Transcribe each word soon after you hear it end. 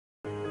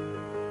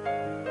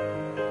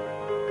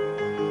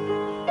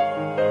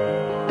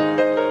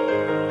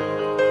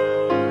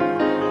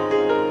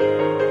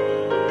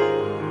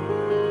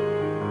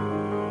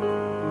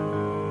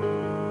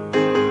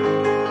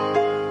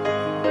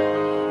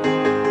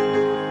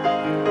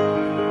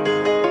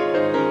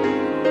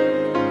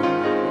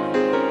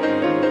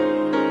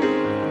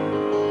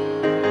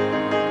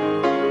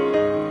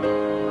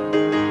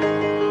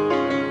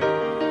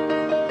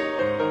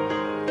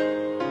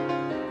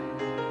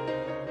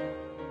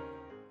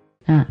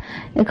啊。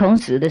那孔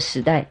子的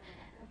时代，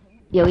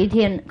有一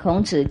天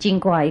孔子经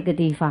过一个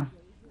地方，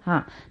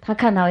他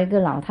看到一个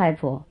老太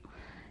婆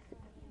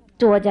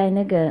坐在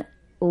那个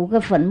5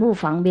个坟墓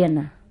旁边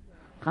呢，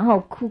然后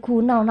哭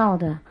哭闹闹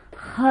的，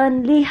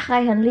很厉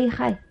害很厉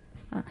害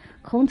啊。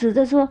孔子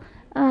就说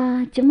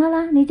啊，怎么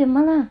了？你怎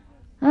么了？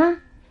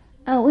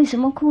为什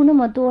么哭那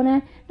么多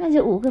呢？那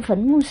这5个坟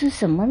墓是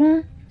什么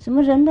呢？什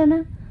么人的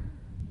呢？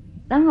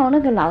然后那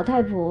个老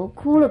太婆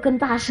哭了更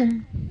大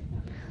声，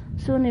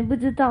说你不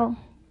知道，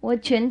我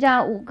全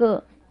家5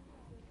个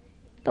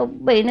都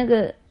被那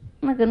个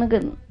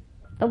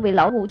都被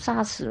老虎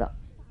杀死了，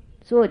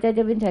所以我在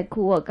这边才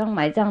哭啊。刚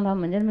埋葬他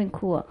们在那边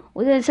哭啊，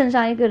我现在剩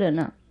下1个人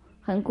了，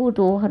很孤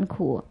独很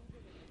苦啊。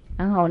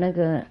然后那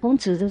个孔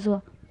子就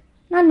说，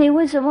那你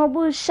为什么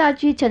不下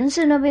去城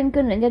市那边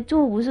跟人家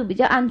住，不是比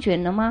较安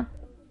全的吗？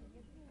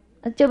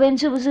这边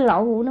是不是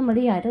老虎那么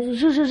厉害？他说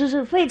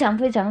是，非常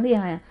非常厉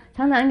害啊，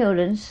常常有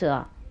人死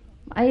啊，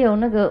还有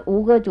那个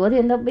5个昨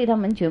天都被他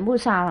们全部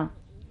杀了。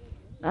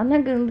然后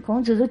那个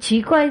孔子说，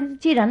奇怪，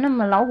既然那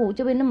么老虎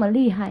这边那么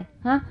厉害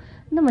啊，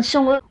那么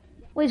凶恶，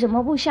为什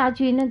么不下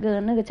去那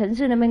个城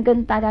市那边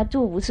跟大家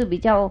住，不是比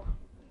较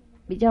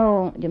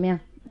怎么样，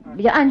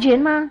比较安全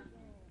吗？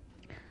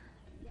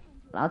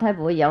老太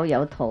婆摇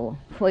摇头，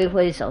挥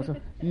挥手说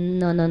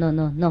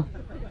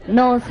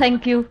No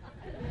thank you。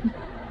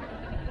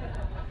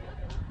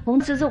 孔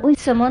子说为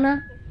什么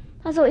呢？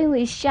他说因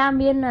为下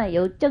面呢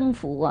有政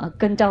府啊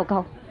更糟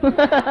糕。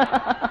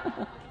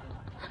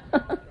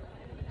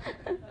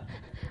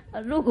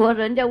如果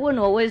人家问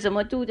我为什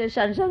么住在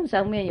山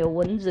上面有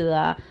蚊子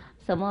啊，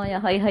什么呀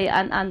黑黑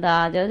暗暗的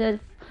啊，就是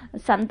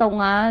山洞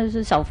啊，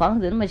是小房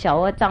子那么小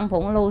啊，帐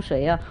篷漏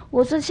水啊，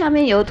我说下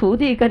面有土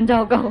地更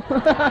糟糕。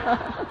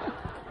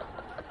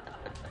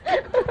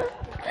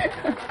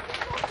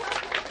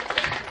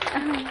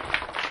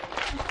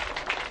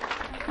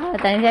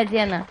等一下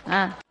见了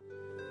啊。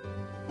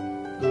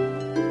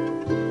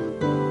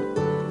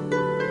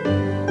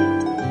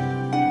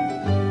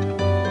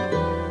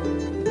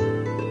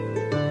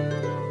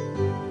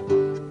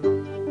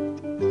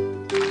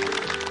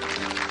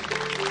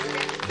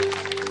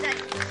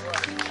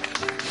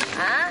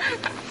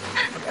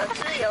有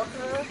吃有喝，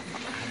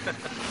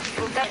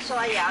不该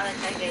刷牙了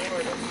才给我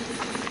的。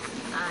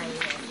哎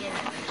呀，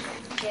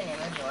借你们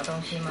什么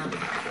东西吗？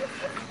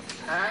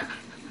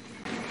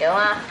有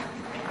吗？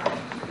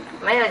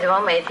没有，怎么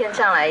每天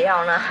上来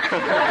要呢？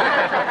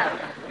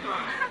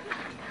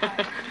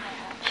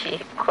奇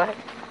怪，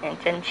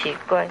真奇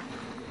怪。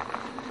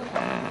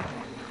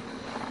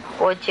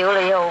我久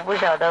了以后，我不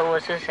晓得我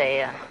是谁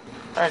呀、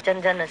真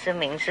正的是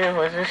名士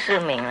或是市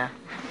民啊。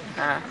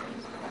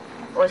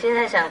我现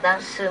在想当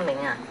市民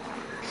啊，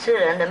世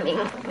人的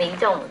民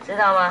众，知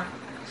道吗？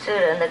世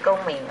人的公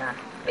民啊，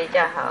比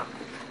较好。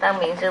当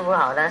名士不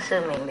好，当市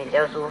民比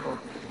较舒服。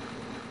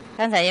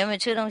刚才有没有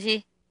吃东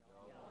西？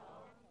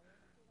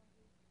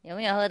有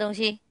没有喝东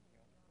西？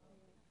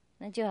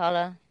那就好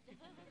了。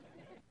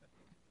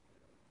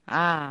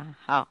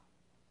好。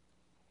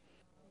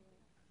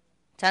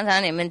常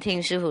常你们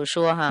听师父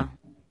说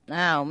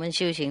我们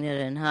修行的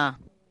人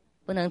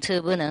不能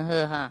吃不能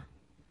喝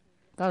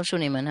告诉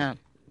你们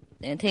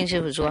听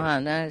师父说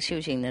那修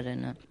行的人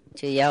呢，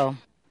就要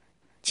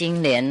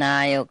精廉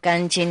有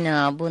干净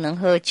不能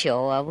喝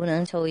酒不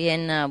能抽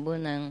烟不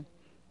能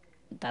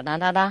打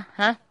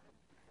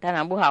当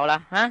然不好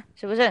了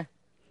是不是？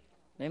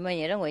你们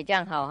也认为这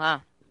样好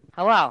好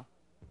不好？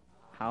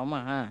好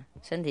嘛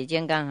身体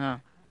健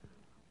康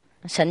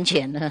省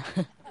钱了。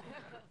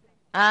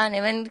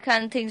你们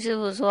看听师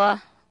父说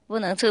不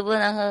能吃不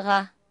能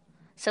喝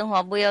生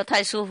活不要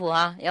太舒服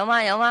有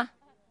吗？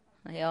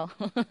有。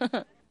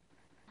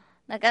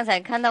那刚才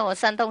看到我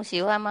山洞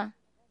喜欢吗？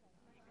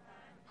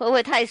会不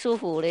会太舒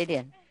服了一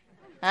点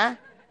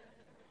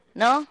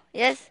No?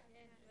 Yes?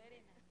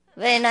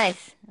 Very nice.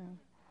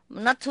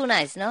 Not too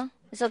nice, no?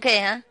 It's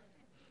okay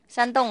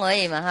山洞而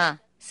已嘛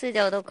四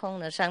周都空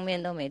了，上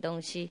面都没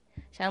东西，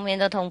上面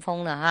都通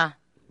风了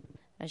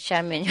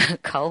下面就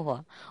烤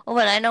火。我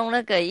本来弄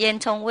那个烟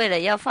囱，为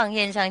了要放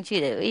烟上去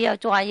的，要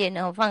抓烟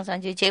然后放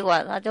上去，结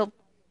果他就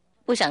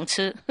不想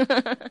吃。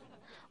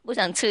不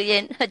想吃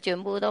烟，他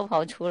全部都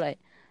跑出来。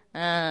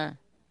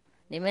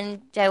你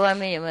们在外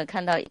面有没有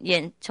看到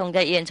烟冲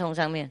在烟囱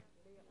上面？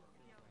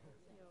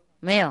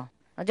没有，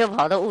就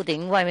跑到屋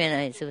顶外面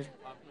了，是不是？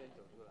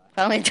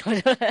方便走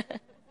出来。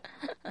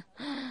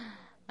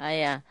哎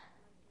呀，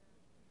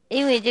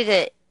因为这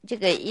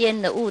个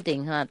烟的屋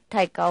顶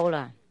太高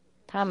了，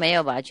他没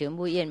有把全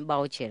部烟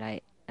包起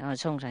来，然后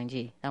冲上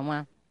去，懂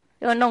吗？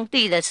因为弄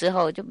地的时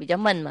候就比较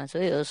闷嘛，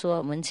所以有说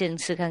我们先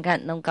试看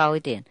看弄高一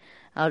点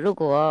如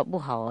果不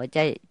好我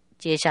再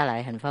接下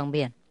来很方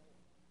便。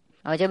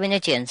这边就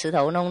捡石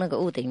头弄那个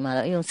屋顶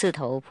嘛，用石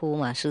头铺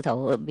嘛，石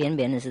头扁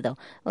扁的石头。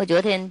我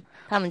昨天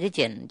他们就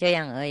捡这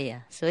样而已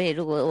所以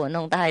如果我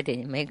弄大一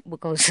点不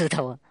够石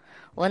头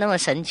我那么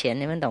省钱，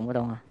你们懂不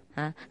懂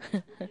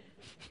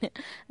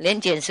连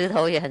捡石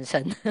头也很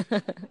省。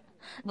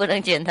不能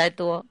捡太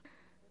多。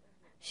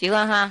喜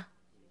欢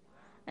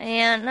哎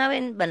呀，那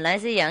边本来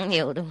是养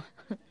牛的嘛，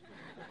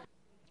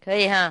可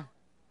以哈，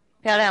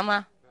漂亮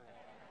吗？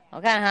好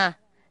看哈，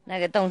那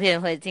个冬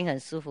天会一定很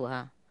舒服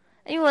哈。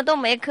因为我都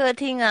没客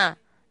厅啊，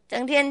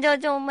整天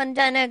就闷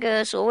在那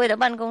个所谓的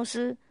办公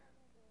室，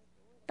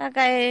大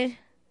概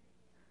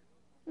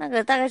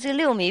是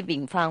6米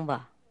平方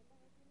吧，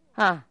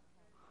哈，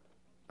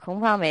恐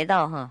怕没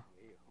到哈，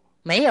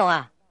没有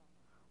啊，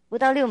不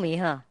到6米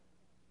哈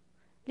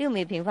，6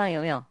米平方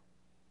有没有？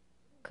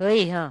可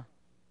以哈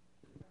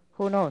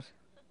 ，Who knows？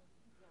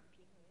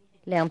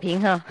 2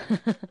平哈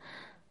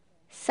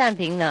，3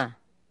平呢，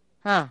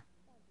哈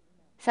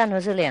，3和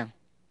是2，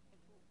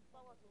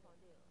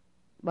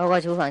包括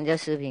厨房就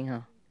10平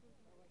哈。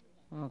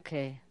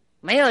OK，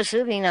 没有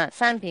10平了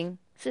，3平、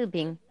4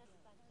平、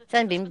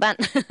3平半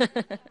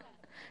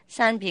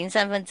，3平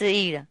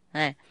1/3了，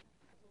哎，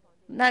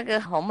那个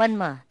好闷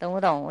嘛，懂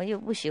不懂？我又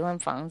不喜欢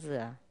房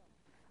子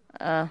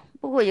啊，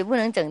不过也不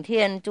能整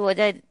天坐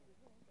在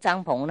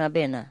帐篷那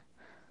边呢，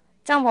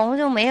帐篷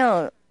就没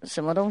有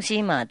什么东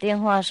西嘛，电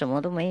话什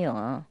么都没有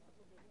啊，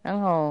然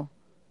后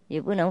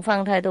也不能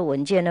放太多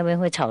文件，那边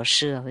会潮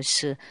湿啊，会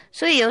湿，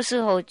所以有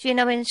时候去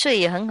那边睡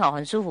也很好，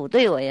很舒服，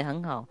对我也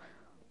很好。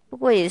不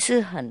过也是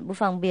很不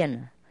方便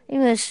了，因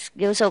为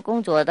有时候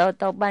工作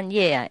到半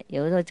夜啊，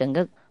有时候整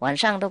个晚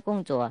上都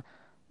工作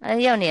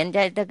要黏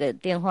在这个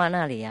电话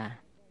那里啊，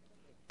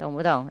懂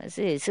不懂？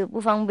也是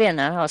不方便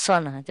然后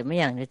算了，怎么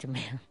样就怎么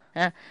样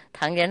啊，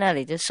躺在那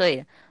里就睡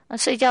了。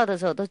睡觉的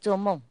时候都做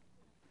梦，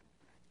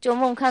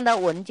看到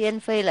文件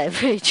飞来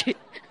飞去，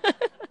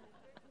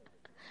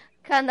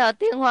看到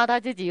电话他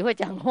自己会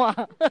讲话，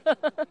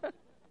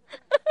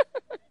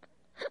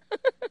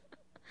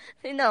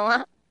听懂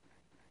吗？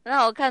然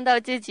后我看到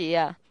自己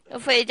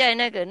飞在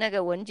那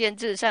个文件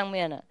字上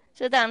面了，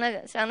是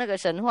像那个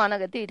神话那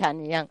个地毯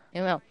一样，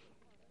有没有？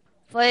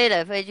飞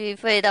来飞去，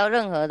飞到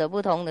任何的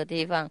不同的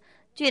地方，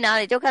去哪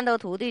里就看到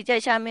徒弟在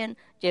下面，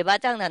嘴巴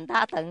张得很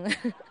大等，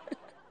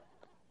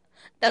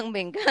等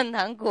饼干、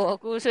糖果、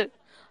故事，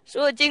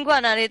所有经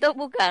过哪里都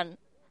不敢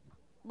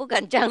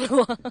降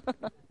落，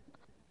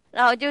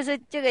然后就是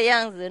这个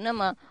样子，那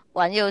么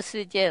环游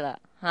世界了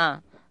哈，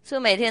是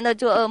每天都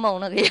做噩梦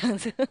那个样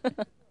子。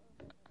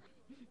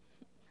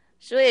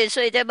所以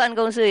睡在办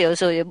公室有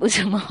时候也不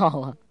怎么好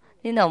啊，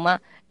听懂吗？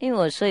因为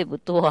我睡不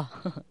多，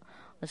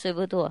我睡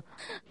不多，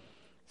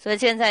所以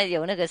现在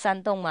有那个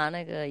山洞嘛，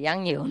那个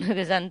杨柳那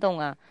个山洞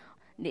啊，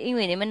因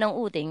为你们弄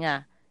屋顶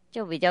啊，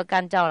就比较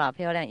干燥啦，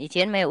漂亮。以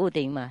前没有屋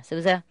顶嘛，是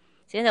不是？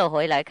现在我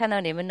回来看到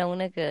你们弄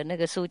那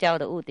个塑胶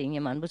的屋顶也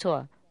蛮不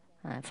错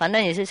啊，反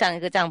正也是像一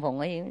个帐篷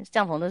而已，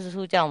帐篷都是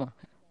塑胶嘛。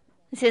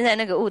现在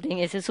那个屋顶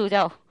也是塑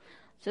胶，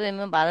所以你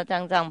们把它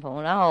当帐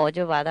篷，然后我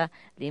就把它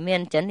里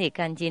面整理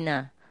干净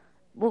啊。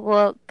不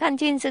过干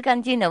净是干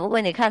净的，不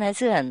过你看还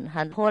是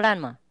很破烂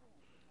嘛。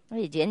我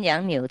以前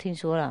养牛听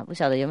说了，不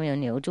晓得有没有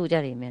牛住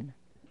在里面，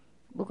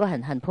不过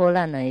很破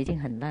烂了，已经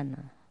很烂了。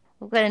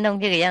不过弄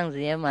这个样子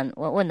也蛮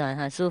温暖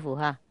很舒服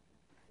哈。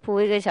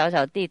铺一个小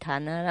小地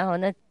毯呢，然后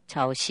那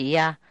草席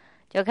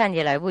就看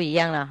起来不一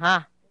样了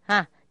哈，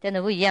真的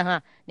不一样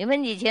哈。你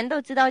们以前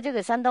都知道这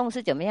个山洞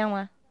是怎么样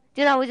吗？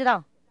知道不知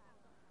道？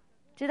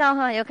知道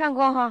哈，有看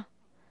过哈。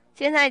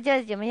现在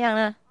这怎么样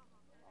呢？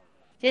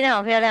现在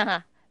好漂亮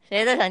哈。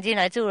谁都想进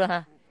来住了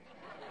哈！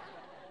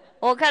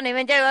我看你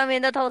们在外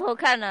面都偷偷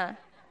看了，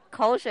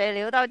口水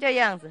流到这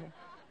样子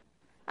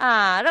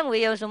认为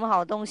有什么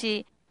好东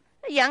西，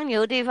养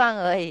牛地方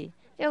而已。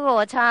结果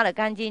我擦了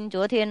干净，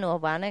昨天我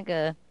把那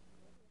个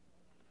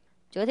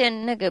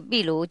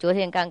壁炉昨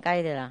天刚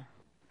盖的啦，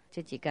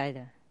自己盖的，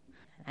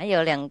还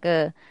有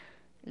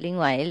另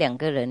外2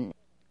个人，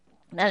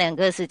那2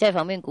个是在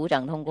旁边鼓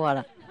掌通过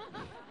了，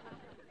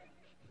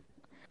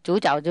主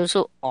角就是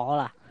我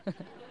了。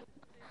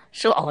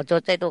是我做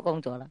最多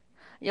工作了，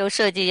又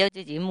设计又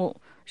自己木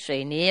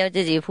水泥又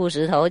自己铺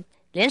石头，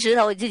连石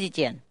头自己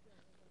捡，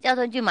叫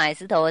他去买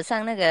石头。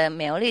上那个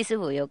苗栗师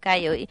傅有盖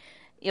有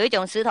一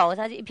种石头，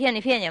它是一片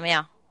一片，有没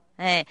有？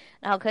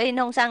然后可以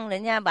弄上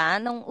人家把它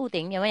弄屋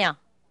顶，有没有？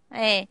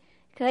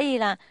可以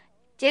了。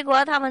结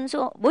果他们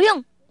说不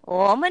用，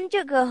我们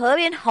这个河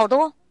边好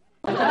多。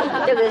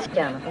这个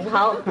讲了，我说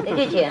好，你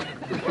去捡。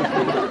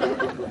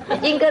已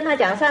经跟他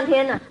讲3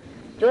天了。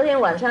昨天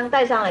晚上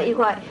带上了1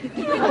块，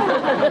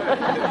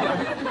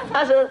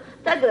他说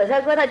这个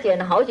才跟他捡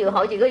了好几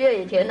个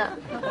月以前了，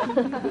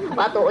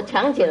把朵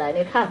藏起来，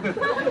你看。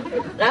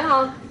然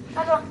后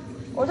他说，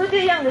我说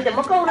这样子怎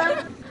么够呢？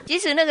即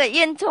使那个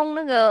烟囱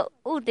那个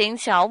屋顶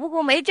小，不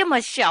过没这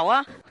么小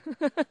啊。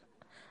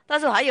他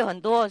说还有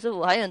很多，师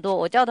傅还有很多，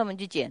我叫他们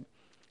去捡。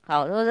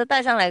好，他说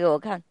带上来给我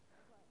看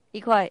，1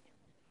块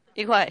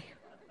，1块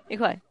，1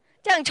块，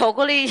这样巧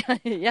克力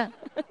一样。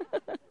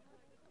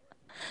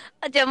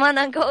怎么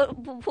能够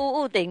铺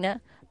屋顶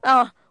呢？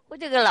我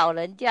这个老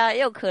人家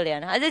又可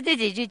怜，还是自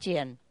己去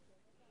捡，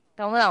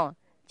懂不懂？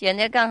捡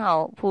的刚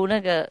好铺那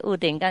个屋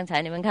顶。刚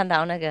才你们看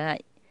到那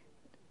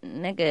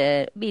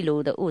个壁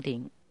炉的屋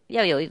顶，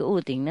要有一个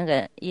屋顶，那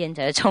个烟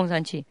才冲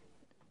上去。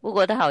不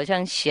过他好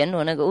像嫌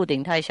我那个屋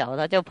顶太小，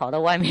他就跑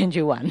到外面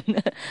去玩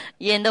了，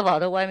烟都跑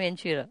到外面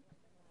去了。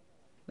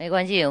没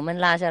关系，我们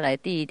拉下来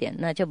低一点，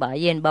那就把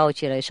烟包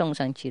起来送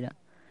上去了。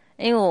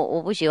因为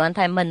我不喜欢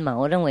太闷嘛，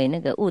我认为那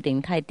个屋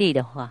顶太低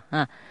的话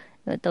啊，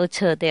都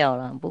撤掉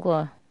了。不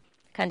过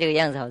看这个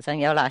样子好像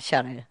要拉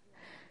下来了，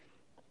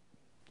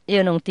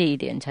要弄低一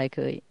点才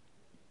可以。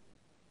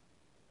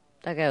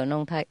大概有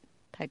弄太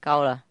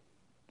高了，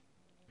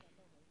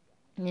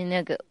因为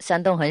那个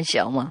山洞很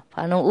小嘛，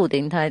怕弄屋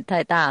顶太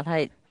大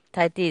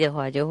太低的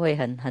话就会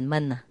很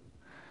闷了。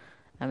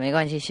没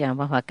关系，想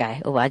办法改，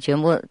我把它全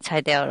部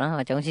拆掉，然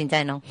后重新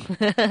再弄，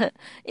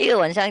一个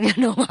晚上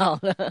就弄好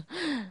了，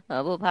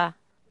我不怕。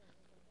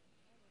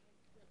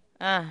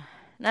啊，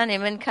那你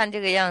们看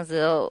这个样子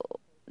哦，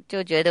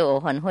就觉得我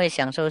很会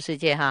享受世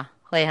界哈，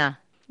会哈，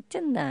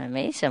真的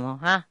没什么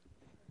哈，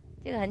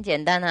这个很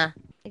简单啊，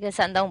一个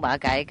山洞把它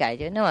改一改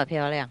就那么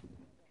漂亮。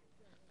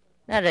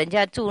那人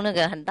家住那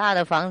个很大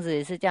的房子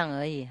也是这样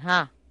而已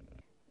哈，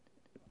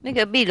那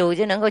个壁炉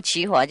就能够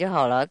起火就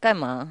好了，干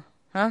嘛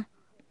啊？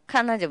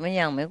看它怎么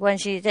样没关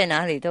系，在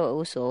哪里都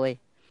无所谓，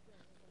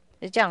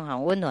就这样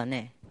很温暖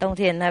呢。冬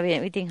天那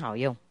边一定好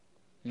用，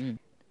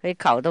可以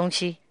烤东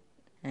西，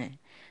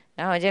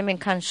然后这边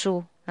看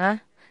书啊，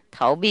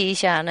逃避一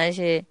下那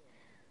些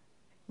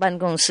办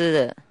公室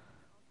的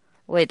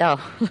味道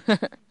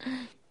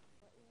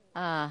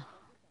啊。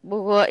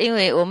不过因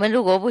为我们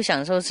如果不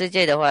享受世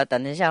界的话，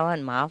等一下会很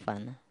麻烦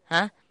了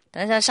啊。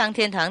等一下上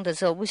天堂的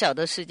时候不晓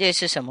得世界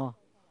是什么，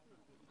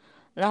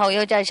然后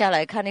又再下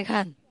来看一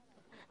看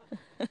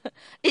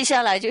一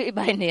下来就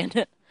100年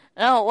了，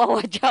然后哇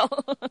哇叫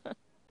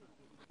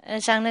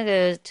像那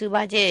个猪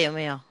八戒有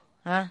没有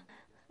啊？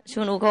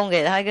孙悟空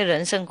给他一个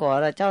人参果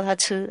了，叫他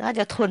吃，他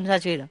就吞下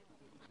去了，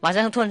马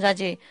上吞下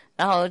去，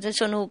然后这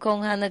孙悟空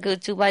和那个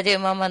猪八戒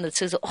慢慢的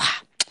吃，说哇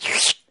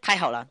太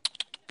好了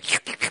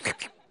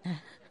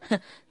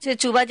这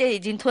猪八戒已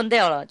经吞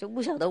掉了，就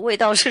不晓得味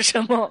道是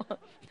什么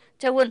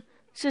再问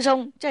师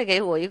兄再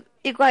给我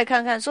一块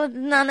看看，说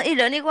那一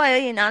人一块而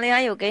已，哪里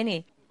还有给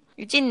你，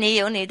已经你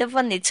有你的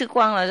份，你吃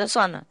光了就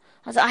算了。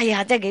他说哎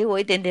呀再给我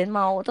一点点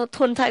嘛，我都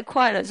吞太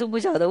快了，是不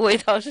晓得味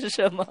道是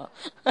什么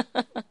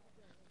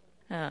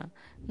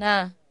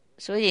那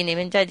所以你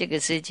们在这个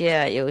世界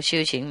啊有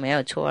修行没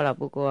有错了，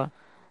不过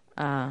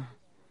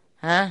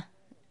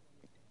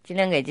尽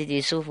量给自己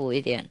舒服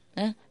一点。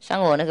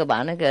像我那个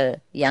把那个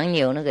洋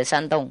油那个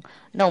山洞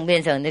弄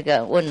变成那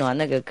个温暖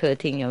那个客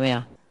厅有没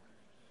有？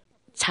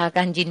擦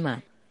干净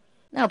嘛，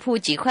那铺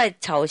几块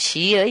草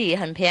席而已，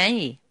很便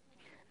宜。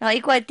然后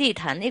一块地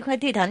毯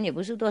也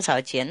不是多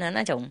少钱的，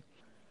那种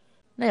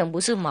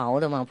不是毛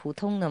的嘛，普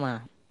通的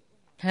嘛，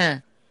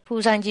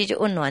铺上去就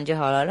温暖就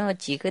好了。然后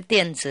几个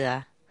垫子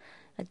啊，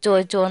坐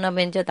一坐那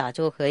边就打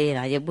坐可以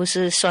了，也不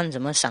是算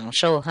什么享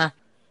受哈，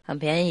很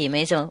便宜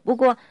没什么。不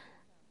过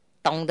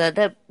懂得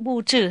的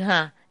布置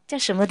哈，在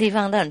什么地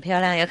方都很漂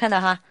亮。有看到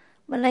哈，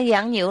那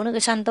洋油那个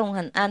山洞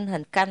很暗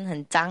很干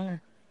很脏啊，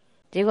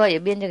结果也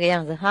变这个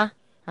样子哈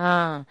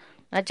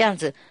那这样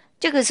子，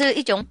这个是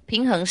一种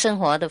平衡生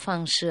活的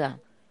方式啊。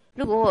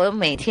如果我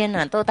每天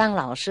都当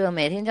老师，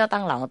每天就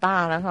当老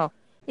大，然后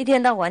一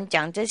天到晚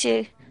讲这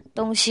些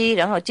东西，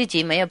然后自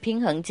己没有平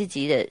衡自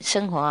己的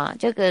生活啊，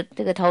这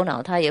个头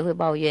脑他也会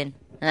抱怨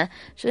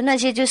所以那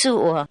些就是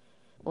我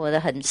的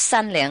很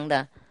善良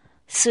的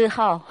嗜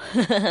好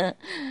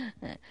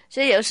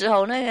所以有时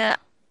候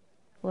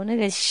我那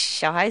个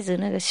小孩子，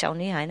那个小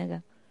女孩，那个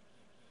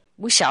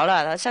不小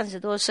了，她30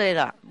多岁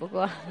了，不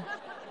过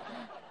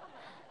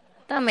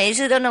她每一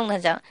次都弄她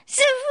讲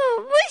师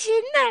父不行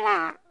了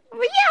啦，不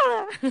要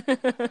了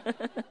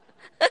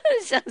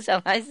像小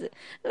孩子，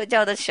我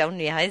叫她小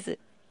女孩子，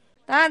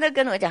她都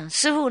跟我讲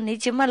师父你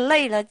怎么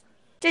累了，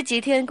这几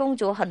天工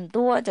作很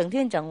多，整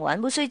天整晚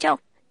不睡觉，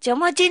怎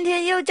么今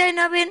天又在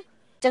那边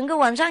整个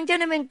晚上在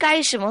那边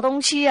盖什么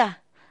东西啊，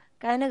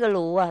盖那个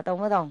炉啊，懂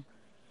不懂？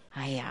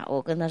哎呀，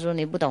我跟他说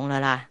你不懂了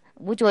啦，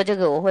不做这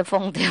个我会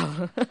疯掉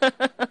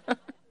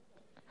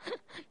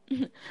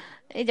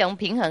一种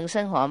平衡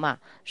生活嘛。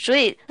所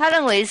以他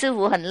认为师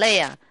父很累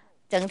啊，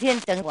整天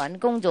整晚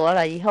工作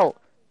了以后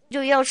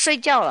就要睡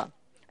觉了，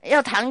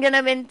要躺在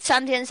那边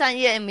3天3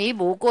夜弥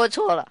补过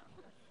错了。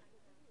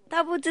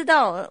他不知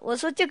道，我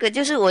说这个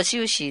就是我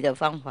休息的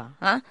方法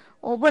啊，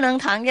我不能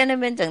躺在那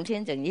边整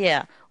天整夜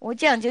啊，我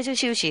这样就是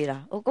休息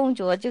了。我工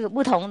作这个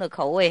不同的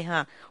口味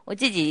我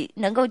自己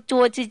能够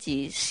做自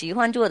己喜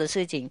欢做的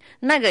事情，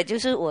那个就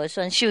是我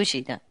算休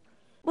息的。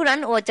不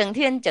然我整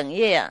天整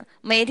夜啊，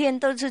每天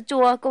都是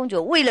做工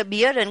作，为了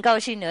别人高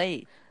兴而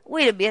已，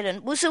为了别人，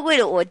不是为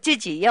了我自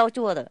己要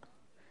做的，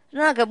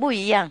那个不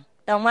一样，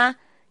懂吗？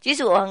其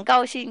实我很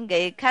高兴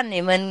给看你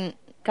们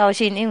高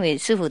兴，因为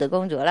师父的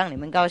工作让你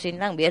们高兴，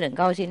让别人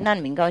高兴，让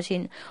你们高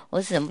兴，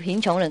我是什么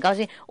贫穷人高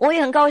兴，我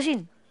也很高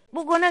兴。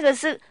不过那个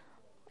是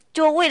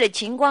做为了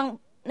情况，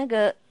那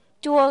个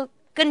做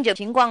跟着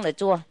情况的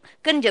做，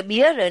跟着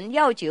别人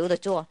要求的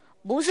做，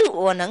不是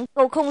我能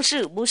够控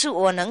制，不是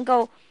我能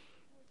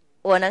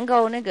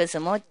够那个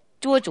什么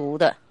做主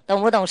的，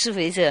懂不懂是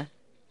非是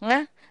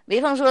比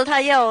方说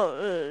他要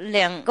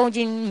2公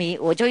斤米，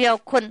我就要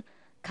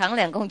扛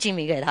2公斤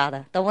米给他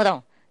的，懂不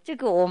懂？这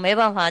个我没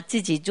办法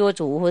自己做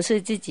主，或是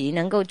自己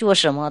能够做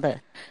什么的，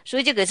所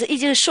以这个是一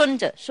直顺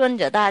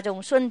着大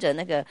众，顺着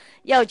那个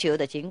要求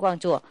的情况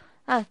做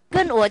啊，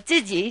跟我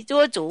自己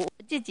做主，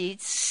自己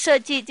设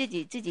计自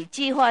己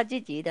计划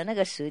自己的那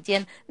个时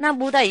间，那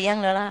不太一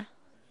样的啦。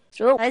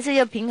所以还是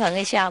要平衡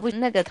一下，不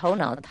那个头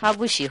脑他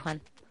不喜欢，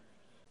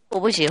我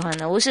不喜欢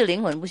的，不是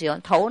灵魂不喜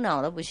欢，头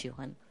脑都不喜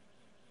欢，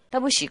他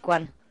不习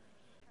惯，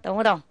懂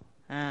不懂？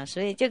啊，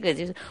所以这个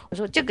就是我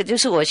说，这个就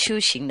是我修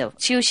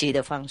习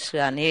的方式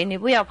啊！你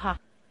不要怕，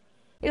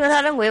因为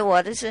他认为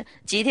我这是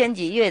几天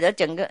几月的，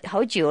整个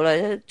好久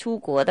了，出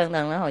国等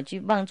等，然后去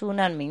帮助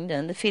难民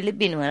人，菲律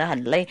宾人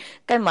很累，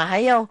干嘛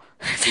还要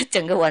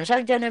整个晚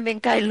上在那边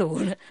盖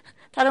炉呢？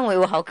他认为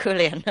我好可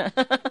怜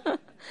啊！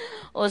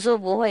我说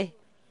不会，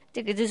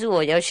这个就是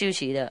我要休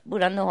息的，不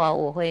然的话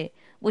我会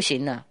不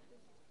行的，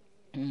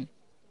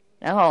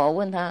然后我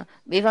问他，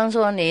比方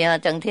说你啊，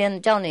整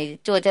天叫你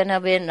坐在那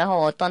边，然后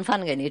我端饭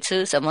给你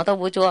吃，什么都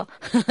不做，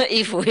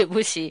衣服也不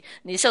洗，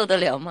你受得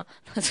了吗？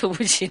他说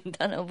不行，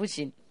当然不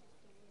行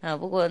啊。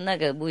不过那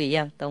个不一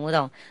样，懂不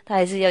懂？他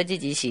还是要自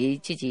己洗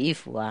自己衣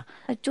服啊，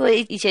做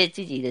一些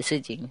自己的事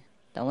情，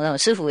懂不懂？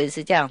师父也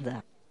是这样子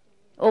啊。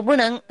我不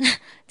能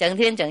整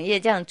天整夜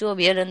这样做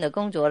别人的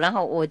工作，然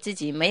后我自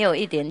己没有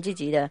一点自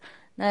己的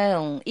那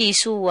种艺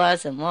术啊、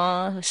什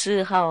么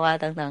嗜好啊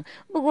等等。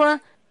不过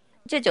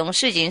这种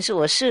事情是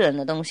我私人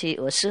的东西，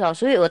我嗜好，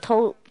所以我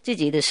偷自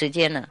己的时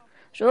间了。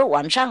所以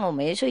晚上我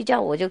没睡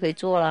觉，我就可以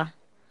做了，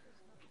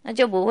那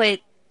就不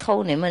会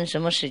偷你们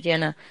什么时间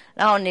呢？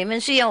然后你们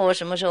需要我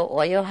什么时候，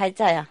我又还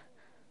在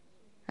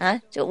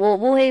就我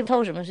不会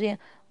偷什么时间。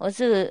我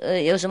是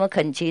有什么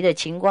恳齐的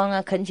情况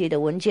啊、恳齐的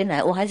文件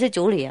来，我还是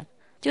处理啊。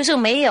就是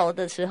没有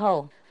的时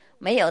候，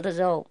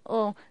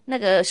那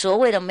个所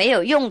谓的没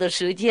有用的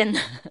时间，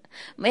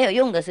没有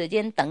用的时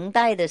间，等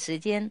待的时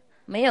间。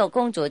没有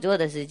工作做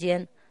的时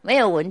间，没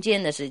有文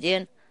件的时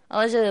间，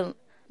或是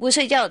不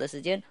睡觉的时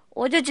间，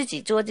我就自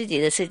己做自己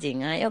的事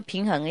情啊，要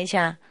平衡一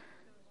下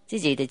自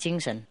己的精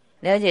神，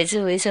了解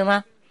这回事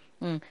吗？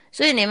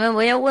所以你们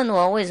不要问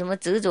我为什么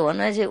执着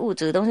那些物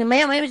质的东西，没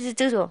有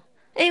执着，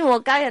我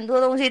盖很多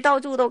东西，到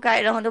处都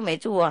盖，然后都没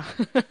住啊。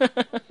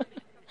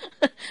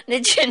你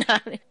去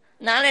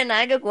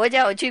哪一个国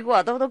家我去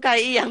过，都盖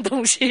一样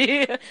东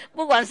西，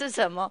不管是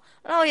什么，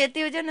然后也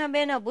丢在那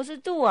边了，不是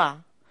住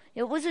啊。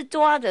又不是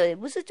抓着，也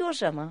不是做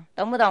什么，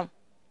懂不懂？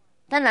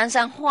当然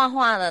像画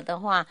画了的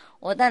话，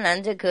我当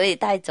然就可以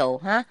带走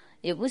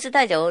也不是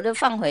带走，我就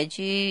放回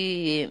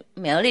去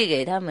苗栗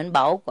给他们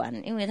保管，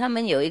因为他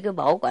们有一个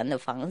保管的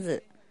房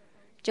子，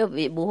就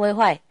不会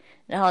坏。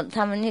然后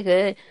他们那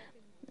个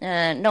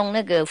弄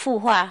那个幅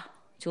画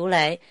出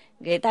来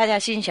给大家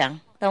欣赏，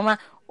懂吗？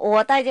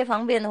我待在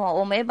旁边的话，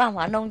我没办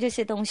法弄这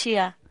些东西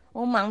啊，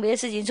我忙别的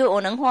事情，所以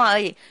我能画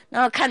而已。然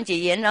后看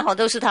几眼，然后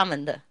都是他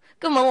们的。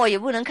根本我也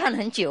不能看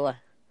很久啊，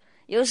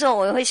有时候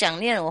我会想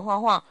念我画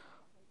画。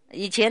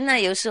以前呢，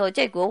有时候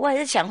在国外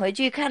就想回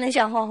去看一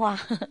下画画，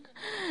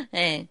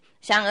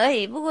想而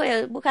已。不过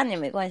也不看也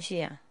没关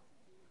系啊。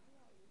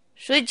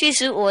所以其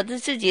实我的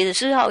自己的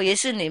嗜好也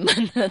是你们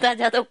的，大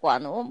家都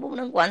管我不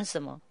能管什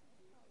么。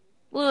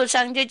不如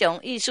像这种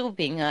艺术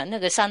品啊，那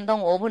个山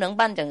洞我不能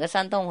搬整个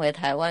山洞回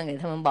台湾给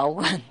他们保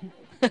管，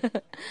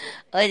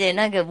而且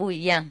那个不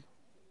一样，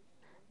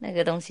那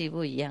个东西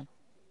不一样。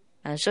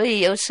所以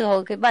有时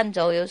候可以搬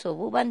走，有时候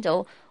不搬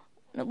走，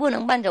不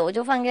能搬走我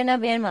就放在那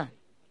边嘛。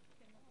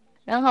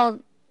然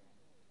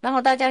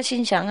后大家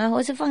欣赏啊，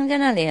或是放在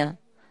那里啊，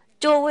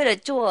做为了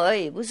做而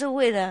已，不是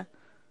为了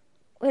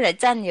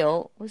占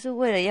有，不是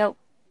为了要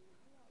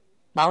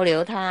保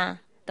留它，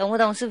懂不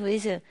懂？是不是意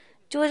思？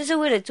做就是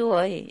为了做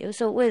而已，有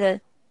时候为了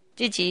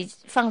自己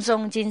放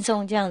松、轻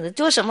松这样子，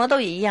做什么都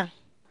一样，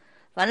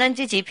反正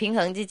自己平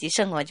衡自己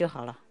生活就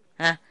好了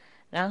啊。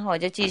然后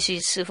就继续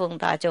侍奉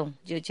大众，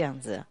就这样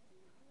子。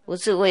不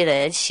是为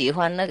了喜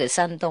欢那个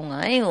山洞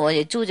啊，因为我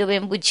也住这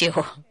边不久，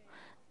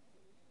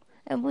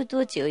不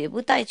多久也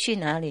不带去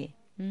哪里，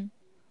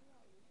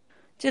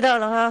知道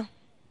了哈。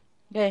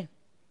对，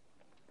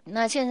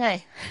那现在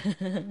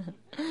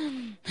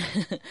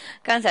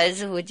刚才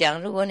师父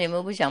讲，如果你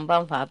们不想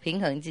办法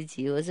平衡自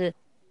己，我是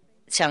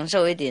享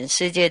受一点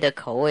世界的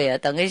口味啊，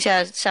等一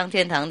下上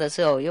天堂的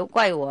时候又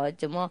怪我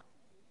怎么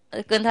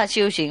跟他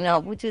修行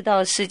了，不知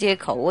道世界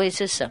口味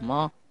是什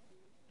么，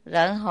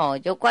然后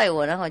就怪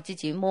我，然后自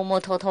己摸摸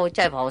偷偷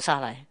再跑下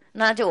来，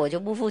那就我就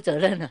不负责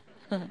任了。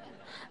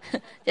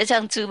就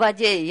像猪八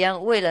戒一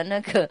样，为了那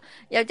个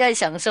要再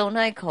享受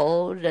那一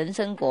口人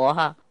参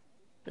果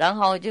然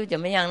后就怎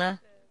么样呢？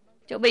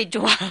就被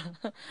抓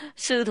了，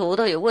师徒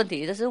都有问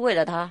题，这是为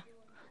了他，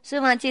是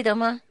吗？记得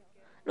吗？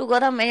如果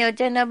他没有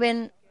在那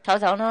边吵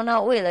吵闹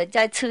闹，为了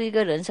再吃一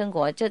个人参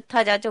果，就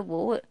大家就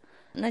不会，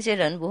那些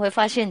人不会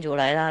发现出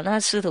来了，那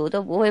师徒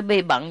都不会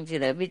被绑起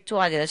来，被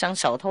抓起来，像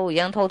小偷一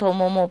样偷偷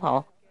摸摸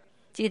跑。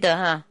记得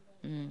哈，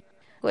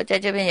我在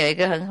这边有一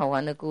个很好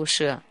玩的故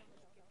事啊。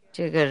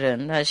这个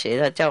人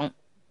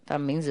他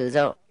名字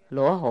叫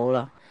罗侯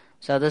了，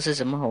晓得是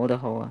什么侯的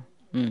侯啊？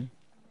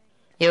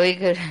有一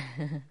个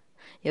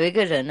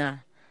人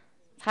啊，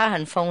他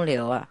很风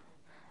流啊，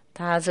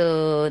他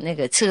就那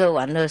个吃喝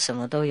玩乐什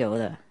么都有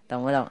的，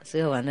懂不懂？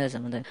吃喝玩乐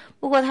什么的。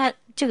不过他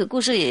这个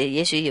故事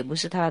也许也不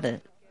是他的，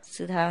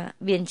是他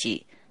编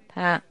辑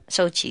他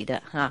收集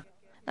的哈。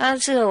他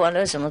吃喝玩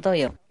乐什么都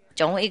有，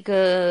从一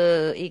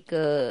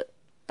个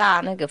大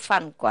那个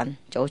饭馆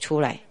走出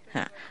来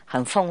哈，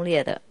很凤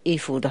烈的衣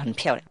服都很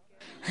漂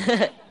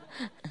亮，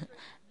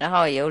然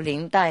后有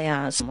领带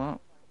啊什么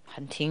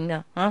很挺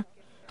的啊，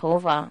头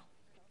发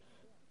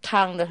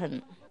烫得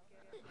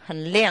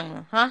很亮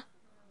了哈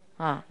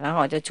啊，然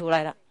后就出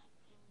来了，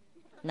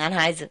男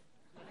孩子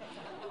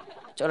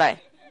出来，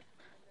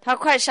他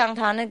快上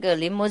他那个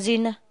林木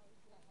金呢，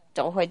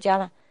走回家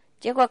了，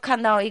结果看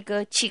到一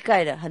个乞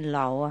丐的很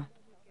老啊，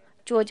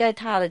坐在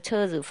他的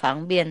车子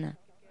旁边呢，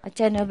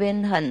在那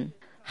边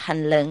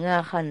很冷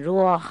啊，很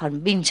热啊，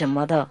很病什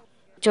么的，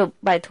就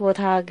拜托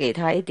他给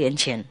他一点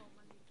钱。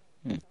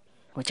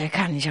我再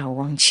看一下，我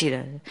忘记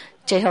了，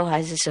最后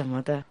还是什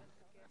么的。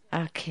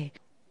OK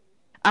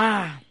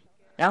啊，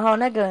然后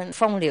那个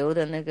风流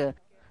的那个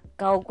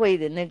高贵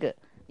的那个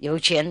有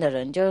钱的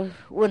人就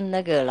问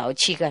那个老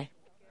乞丐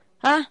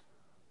啊，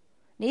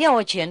你要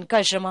我钱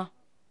干什么？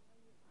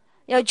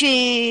要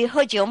去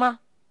喝酒吗？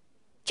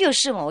就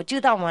是嘛，我知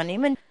道嘛，你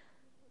们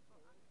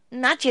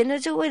拿钱的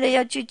就为了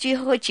要去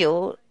喝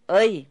酒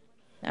而已。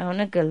然后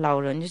那个老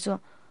人就说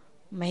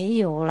没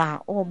有啦，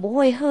我不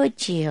会喝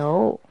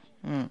酒。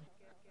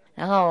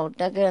然后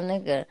那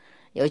个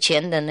有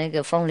钱的那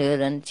个风流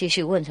人继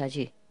续问下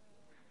去，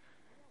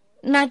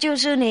那就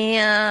是你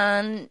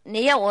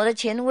要我的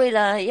钱为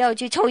了要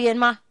去抽烟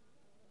吗？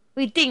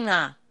不一定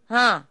啦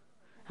啊。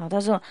好，他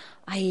说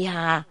哎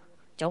呀，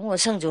从我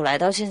生出来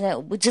到现在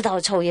我不知道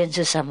抽烟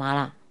是什么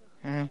了。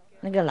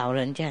那个老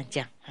人这样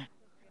讲。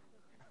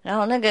然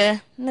后那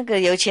个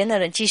有钱的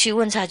人继续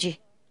问下去，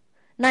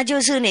那就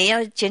是你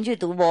要钱去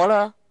赌博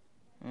了。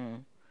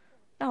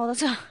那我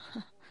说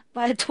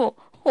拜托，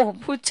我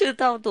不知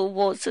道赌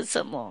博是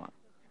什么。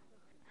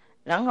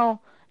然后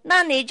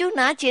那你就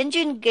拿钱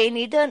去给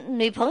你的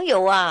女朋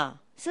友啊，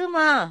是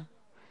吗？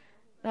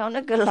然后那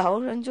个老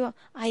人说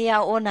哎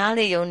呀，我哪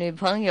里有女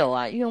朋友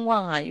啊，冤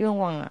枉啊冤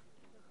枉啊。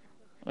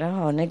然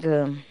后那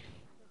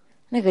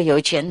个有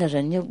钱的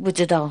人就不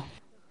知道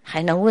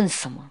还能问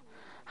什么，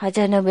他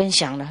在那边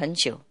想了很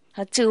久，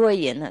他智慧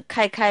眼了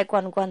开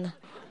关了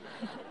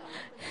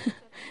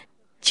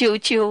啾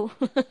啾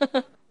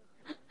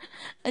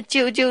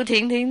啾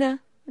停的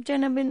在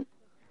那边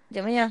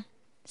怎么样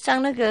上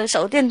那个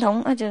手电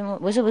筒啊，怎么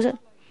不是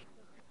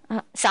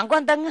啊，闪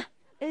光灯啊，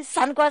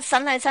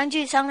闪来闪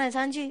去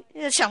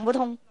想不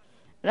通。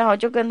然后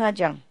就跟他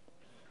讲，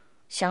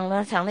想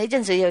了一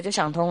阵子以后就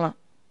想通了，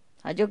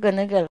他就跟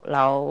那个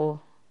老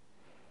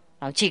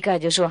乞丐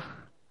就说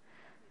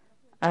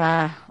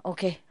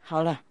OK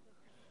好了，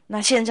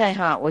那现在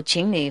哈，我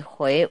请你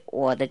回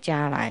我的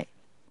家来，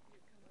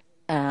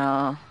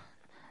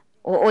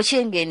我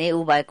先给你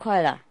500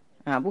块了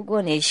啊，不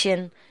过你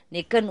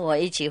跟我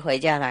一起回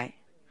家来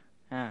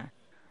啊。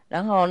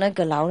然后那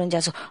个老人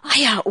家说哎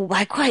呀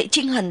，500块已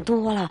经很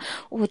多了，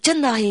我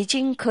真的已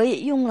经可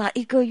以用了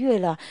1个月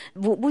了，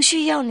不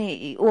需要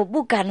你，我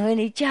不赶回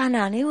你家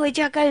呢，你回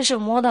家干什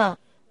么的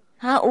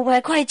啊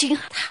？500块已经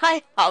太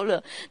好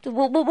了，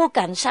不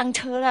敢上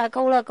车了，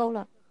够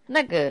了。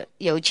那个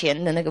有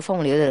钱的那个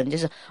风流的人就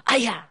说哎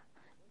呀，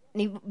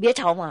你别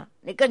吵嘛，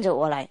你跟着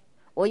我来，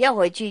我要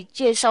回去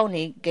介绍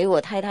你给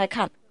我太太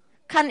看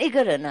一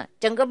个人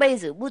整个辈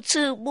子不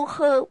吃不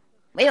喝，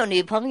没有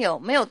女朋友，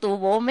没有赌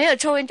博，没有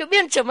抽烟，就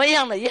变怎么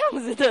样的样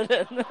子的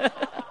人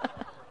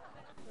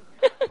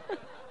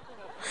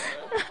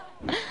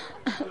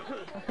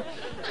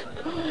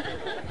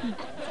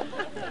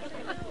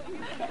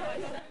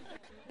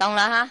懂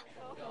了哈，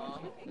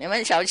你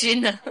们小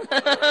心了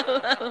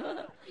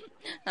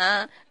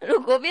如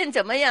果变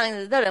怎么样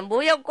子的人，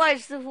不要怪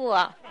师傅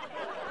啊，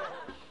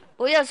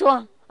不要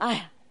说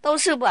哎，都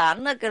是把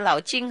那个老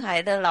金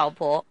海的老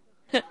婆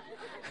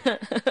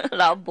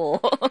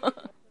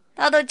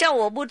他都叫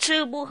我不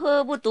吃不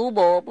喝不赌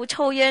博不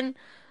抽烟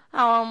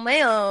没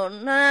有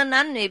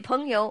男女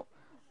朋友，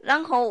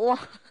然后我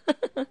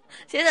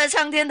现在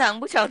上天堂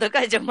不晓得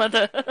该怎么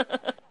的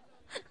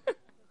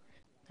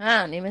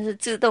你们是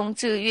自动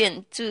自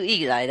愿自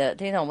意来的，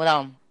听懂不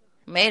懂？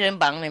没人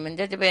绑你们，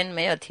在这边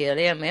没有铁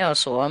链，没有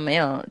锁，没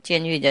有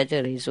监狱在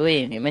这里，所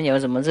以你们有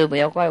什么事不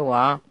要怪我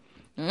啊。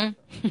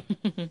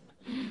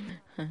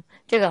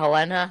这个好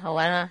玩啊，好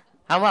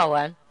不好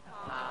玩？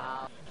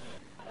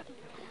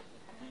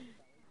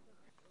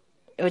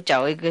我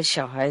找一个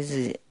小孩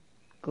子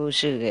故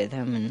事给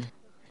他们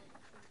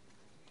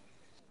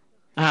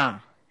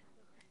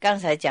刚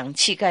才讲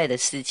乞丐的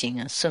事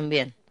情顺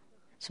便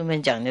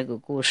讲这个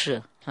故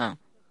事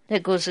那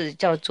故事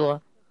叫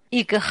做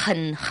一个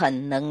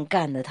很能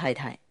干的太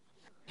太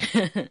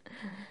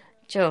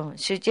就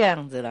是这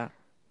样子了。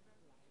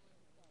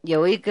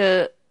有一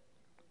个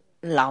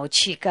老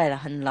乞丐了，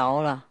很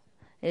老了，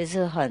也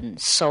是很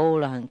瘦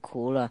了，很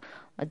苦了，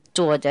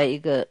坐在一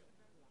个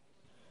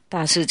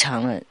大市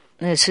场了，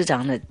那个市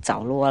长的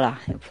角落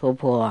啦，有婆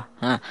婆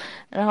啊，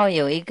然后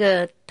有一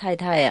个太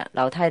太啊，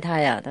老太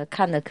太啊，她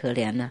看得可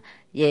怜了，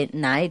也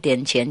拿一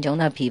点钱从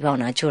她皮包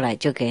拿出来，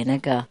就给那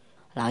个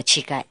老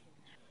乞丐。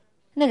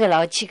那个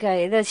老乞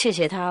丐都谢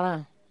谢他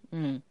了，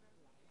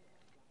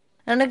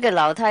那个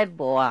老太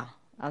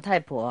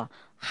婆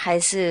还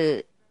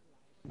是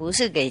不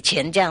是给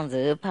钱这样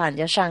子，怕人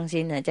家伤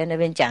心呢，在那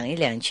边讲一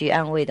两句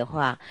安慰的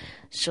话，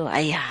说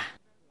哎呀，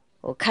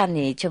我看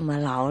你这么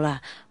老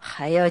了，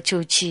还要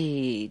出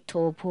去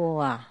托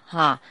钵啊，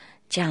哈，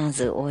这样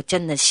子我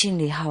真的心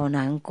里好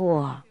难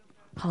过啊，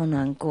好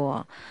难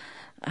过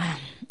啊！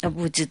都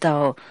不知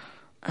道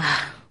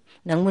啊，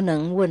能不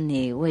能问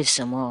你为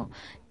什么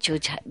就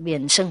才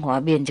生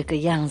活变这个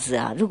样子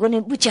啊？如果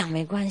你不讲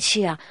没关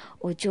系啊，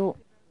我就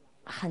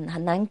很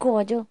难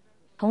过，就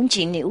同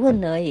情你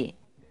问而已。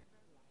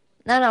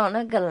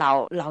那个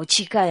老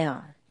乞丐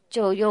啊，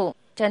就又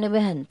在那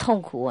边很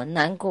痛苦啊，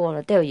难过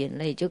了，掉眼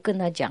泪，就跟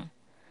他讲：“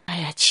哎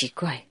呀，奇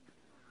怪，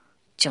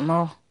怎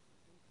么，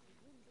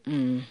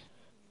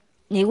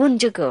你问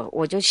这个，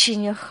我就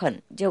心里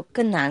就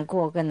更难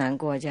过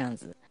这样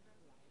子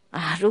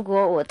啊！如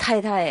果我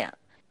太太呀，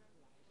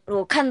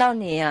我看到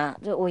你呀，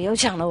我又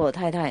想了我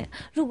太太。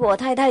如果我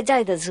太太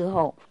在的时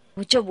候，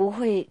我就不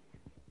会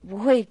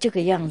这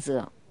个样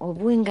子，我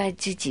不应该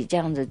自己这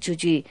样子出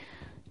去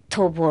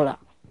托钵了。”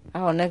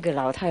然后那个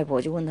老太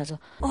婆就问他说：“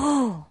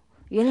哦，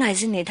原来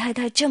是你太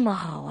太这么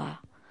好啊！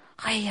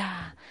哎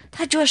呀，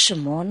她做什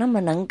么那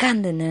么能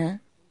干的呢？”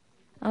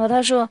然后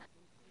他说：“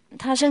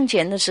她生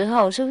前的时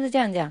候，是不是这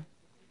样讲？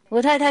我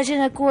太太现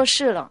在过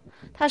世了，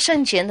她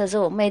生前的时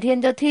候每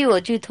天都替我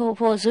去托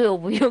钵，所以我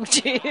不用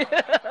去。”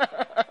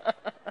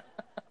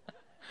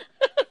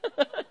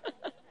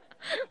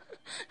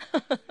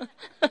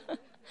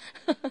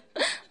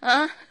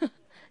啊，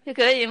就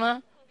可以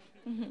吗？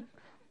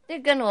这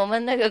跟我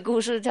们那个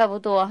故事差不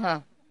多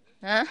哈，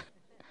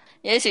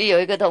也许有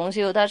一个同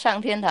修，他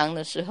上天堂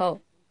的时候，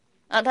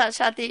他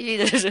下地狱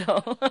的时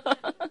候，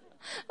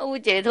不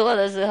解脱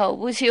的时候，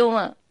不修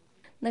嘛，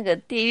那个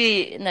地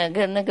狱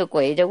那个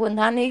鬼就问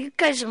他：“你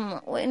干什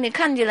么？你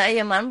看起来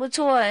也蛮不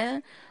错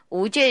哎，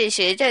五戒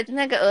写在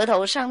那个额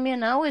头上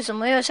面啊，为什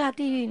么要下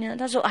地狱呢？”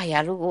他说：“哎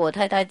呀，如果我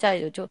太太在，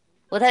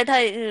我太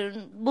太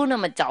不那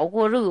么早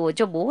过日，我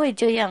就不会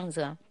这样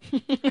子啊。”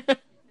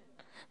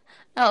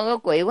那有个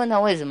鬼问他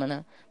为什么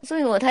呢？所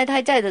以我太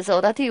太在的时候，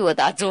他替我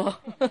打坐，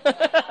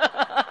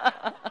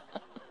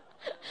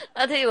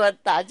他替我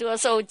打坐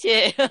受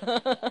戒，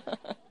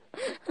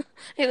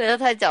因为他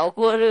太早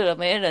过日了，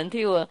没人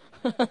替我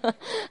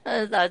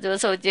打坐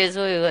受戒，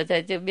所以我才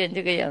就变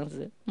这个样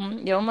子。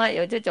有吗？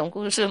有这种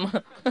故事吗？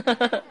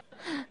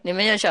你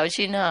们要小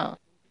心啊！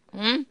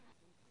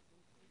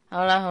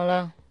好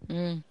了，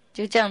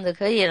就这样子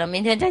可以了，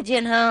明天再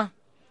见哈。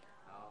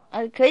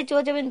可以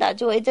坐这边打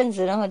坐一阵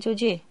子，然后出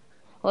去。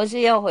我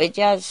是要回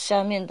家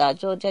下面打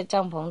坐，在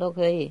帐篷都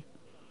可以。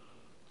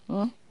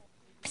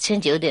现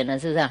在9点了，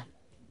是不是？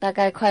大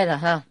概快了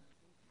哈，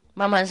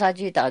慢慢下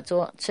去打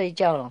坐睡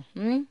觉了。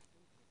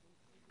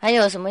还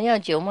有什么要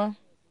酒吗？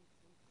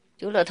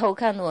除了偷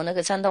看我那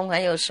个山东，还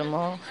有什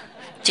么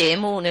节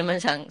目你们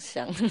想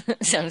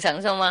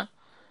享受吗？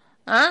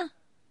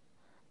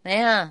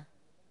没啊，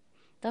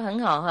都很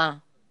好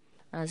哈。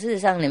事实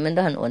上你们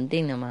都很稳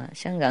定的嘛，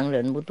香港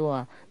人不多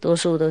啊，多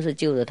数都是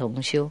旧的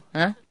同修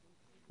啊。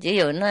只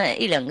有那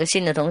一两个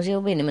新的同修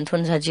被你们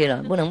吞下去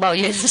了，不能抱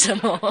怨是什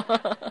么，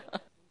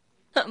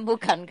不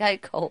敢开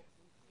口，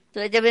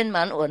所以这边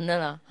蛮稳的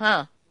了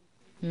哈。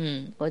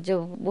我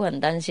就不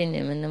很担心你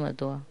们那么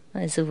多。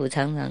那师父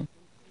常常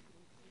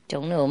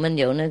从我们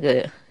有那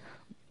个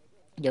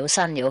有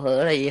善有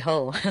和了以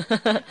后，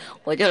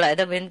我就来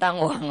这边当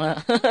王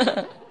了，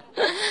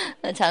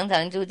常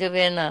常住这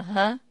边了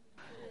哈。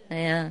哎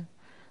呀，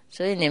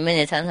所以你们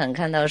也常常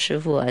看到师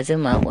父还是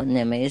蛮稳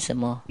的，没什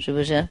么，是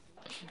不是？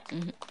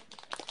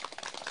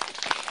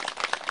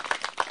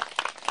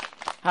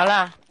好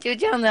啦，就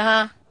这样子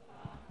哈，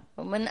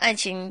我们爱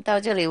情到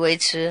这里维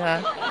持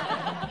哈。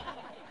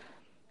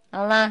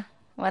好啦，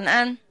晚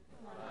安。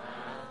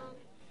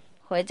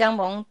回帐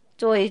篷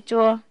坐一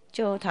坐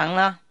就躺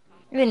了，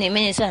因为你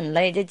们也是很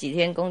累，这几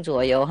天工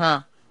作有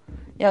哈，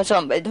腰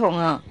酸背痛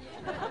啊，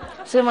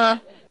是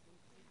吗？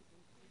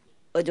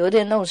我昨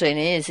天弄水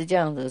泥也是这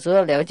样子，所以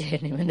要了解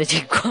你们的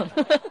情况。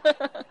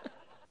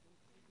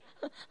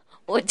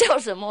我叫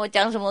什么，我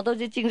讲什么都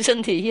是亲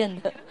身体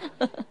验的。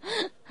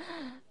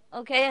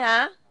OK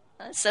啊，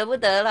舍不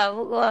得了，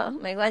不过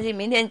没关系，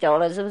明天走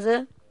了是不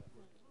是？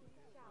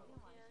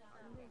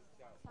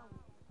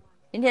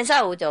明天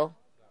下午走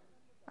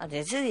啊，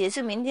也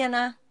是明天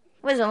啊，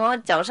为什么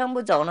早上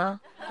不走呢？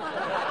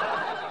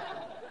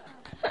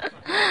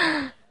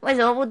为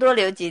什么不多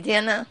留几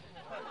天呢？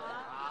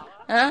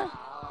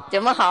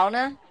怎么好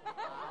呢？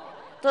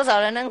多少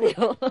人能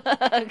留？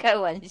开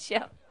玩笑，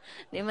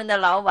你们的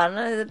老板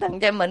呢等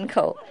在门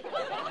口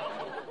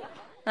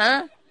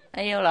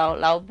还有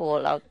老婆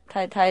老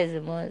太太什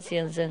么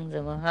先生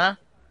什么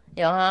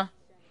有哈，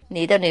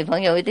你的女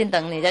朋友一定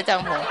等你在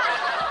帐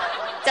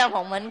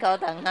篷门口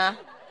等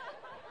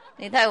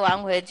你太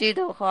晚回去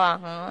的话，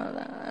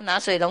拿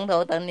水龙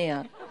头等你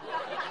啊。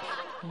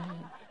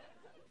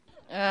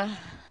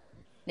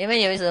你们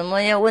有什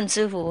么要问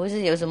师父，或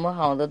是有什么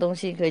好的东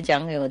西可以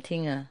讲给我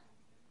听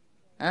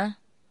啊？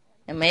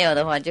没有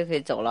的话就可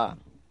以走了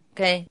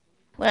 ，OK？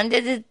 不然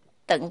就是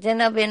等在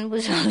那边不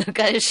晓得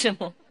干什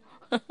么。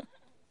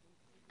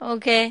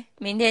OK，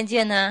 明天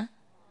见呢，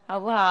好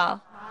不好？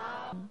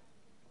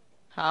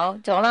好，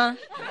走了。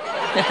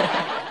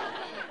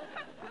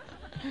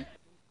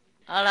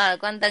好了，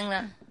关灯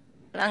了，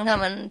让他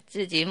们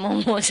自己默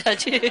默下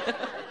去。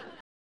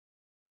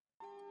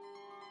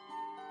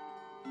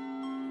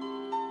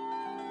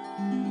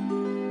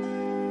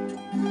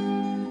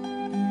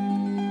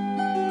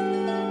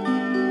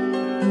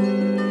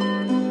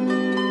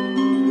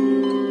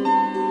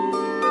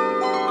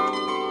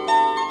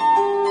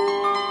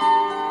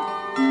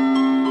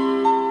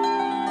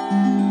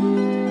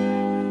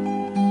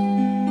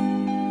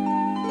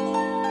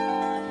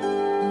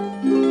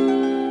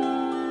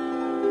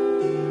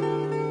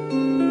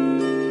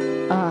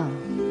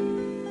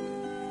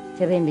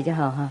这边比较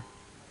好哈，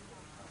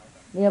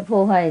不要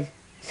破坏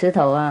石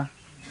头啊，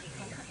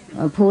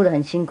铺得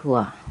很辛苦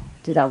啊，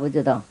知道不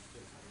知道？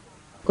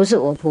不是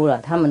我铺了，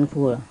他们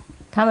铺了，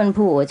他们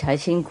铺我才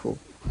辛苦。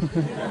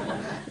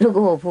如果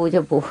我铺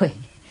就不会，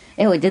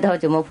因为我知道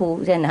怎么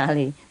铺在哪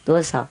里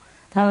多少，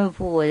他们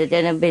铺我就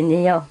在那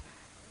边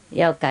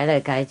要改来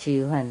改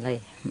去，很累。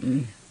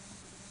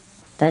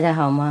大家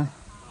好吗？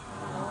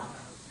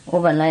我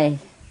本来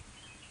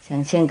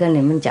想先跟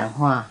你们讲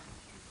话。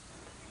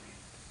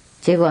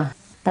结果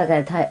大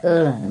概太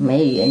饿了，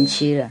没元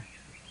气了，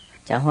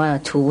讲话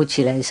出不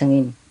起来声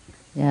音，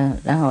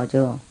然后我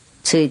就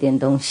吃一点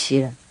东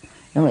西了，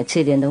因为吃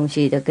一点东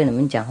西就跟你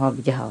们讲话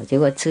比较好。结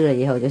果吃了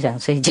以后就想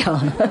睡觉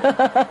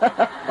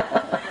了，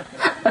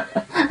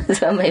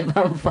这没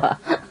办法，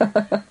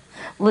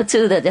不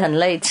吃的就很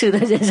累，吃的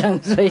就想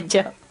睡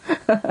觉。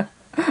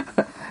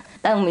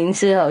当名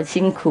师好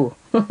辛苦，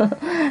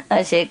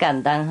谁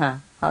敢当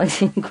哈？好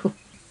辛苦。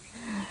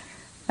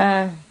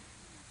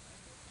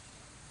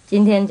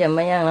今天怎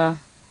么样了？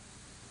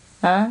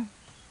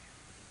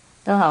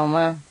都好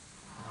吗？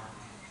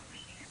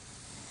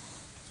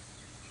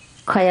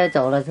快要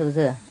走了是不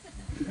是？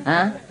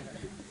那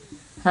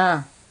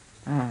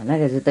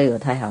个是对我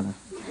太好了。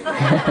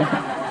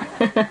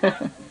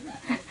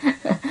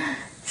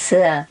是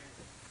啊，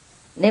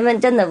你们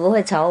真的不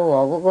会吵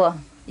我，不过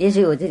也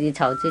许我自己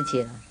吵自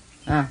己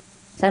了。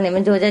像你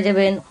们坐在这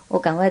边，我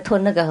赶快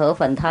吞那个河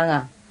粉汤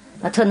啊，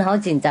吞得好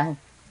紧张。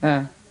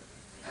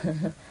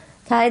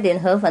差一点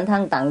河粉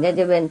汤挡在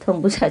这边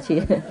吞不下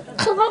去。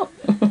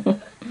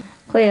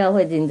会啊，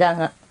会紧张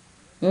啊。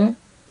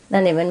那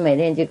你们每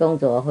天去工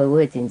作会不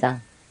会紧张？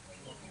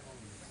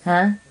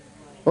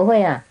不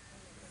会啊，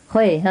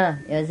会哈，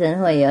有人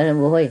会，有人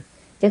不会，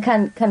就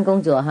看工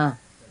作哈。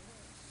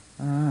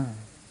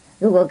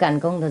如果赶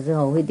工的时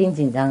候会一定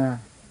紧张啊，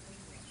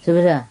是不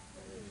是？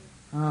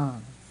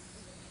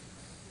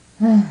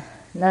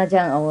那这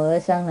样偶尔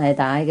上来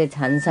打一个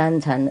禅3、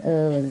禅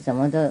2什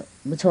么的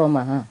不错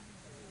嘛哈。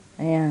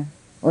哎呀，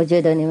我觉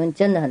得你们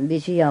真的很必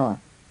须要啊，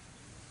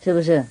是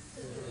不是？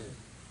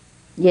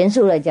严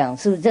肃来讲，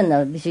是不是真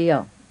的必须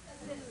要？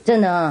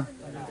真的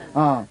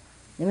啊。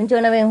你们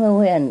坐那边会不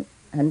会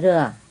很热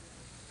啊？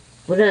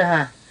不热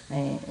哈，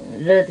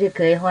热就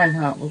可以换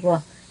哈。不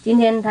过今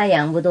天太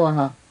阳不多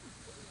哈，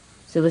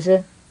是不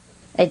是？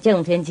这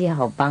种天气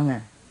好棒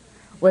啊，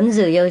蚊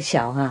子又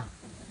小哈。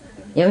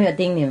有没有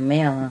叮你们？没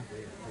有啊。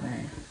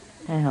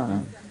太好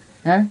了。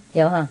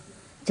有哈。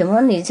怎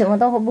么你什么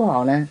都不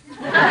好呢？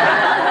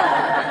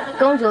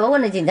公主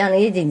问你紧张，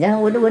你也紧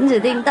张。我的蚊子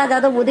叮，大家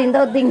都不叮，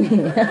都叮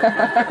你。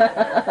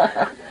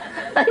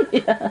哎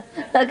呀，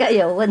大概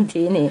有问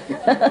题你。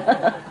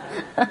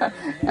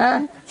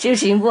修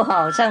行不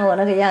好，像我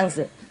那个样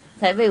子，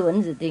才被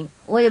蚊子叮。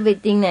我也被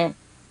叮呢。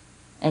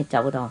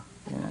找不到。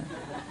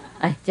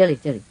这里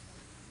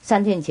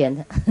，3天前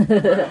的。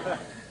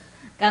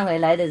刚回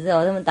来的时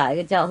候，他们打一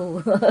个招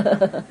呼，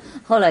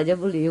后来就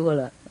不理我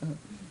了。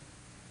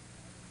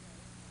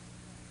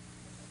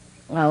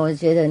我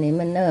觉得你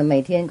们那个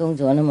每天工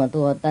作那么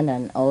多，当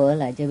然偶尔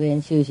来这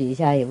边休息一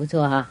下也不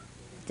错哈，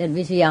这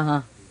必须要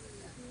哈，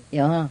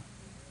有哈，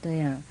对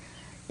呀，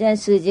现在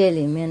世界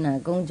里面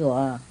呢，工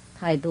作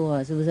太多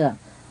了，是不是？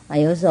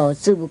有时候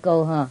吃不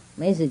够哈，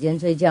没时间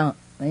睡觉，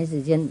没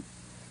时间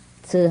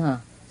吃哈，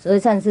所以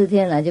34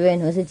天来这边，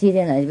或是7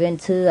天来这边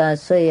吃啊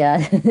睡啊，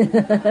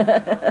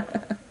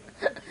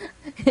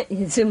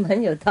也是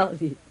蛮有道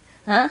理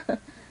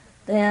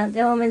对呀，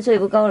在外面睡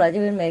不够了，这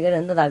边每个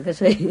人都打瞌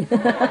睡，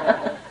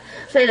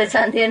睡了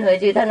3天回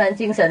去，当然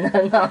精神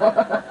很好。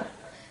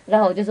然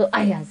后我就说：“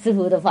哎呀，师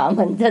父的法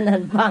门真的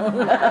很棒，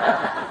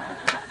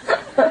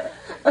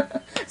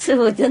师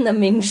父真的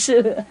名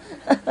师，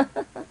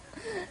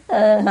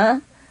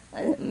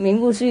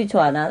名不虚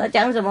传啊，他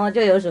讲什么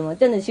就有什么，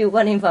真的修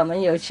观音法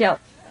门有效。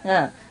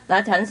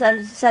拿禅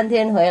3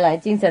天回来，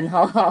精神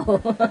好好，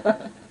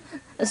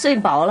睡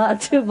饱了，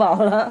吃饱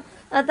了，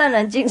那当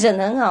然精神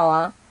很好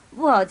啊。”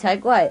不好才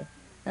怪，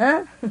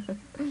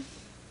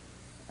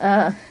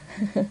啊，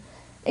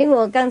因为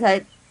我刚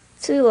才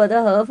吃我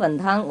的河粉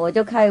汤，我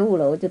就开悟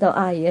了，我知道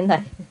啊，原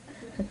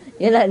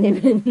来你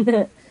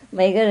们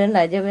每个人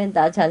来这边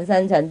打禅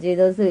三禅七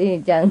都是因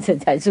为这样子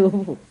才舒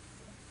服，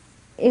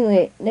因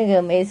为那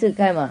个没事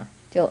干嘛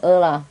就饿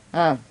了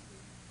啊。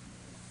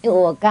因为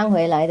我刚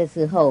回来的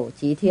时候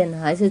几天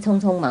还是匆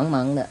匆忙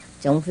忙的，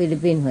从菲律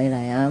宾回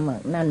来啊，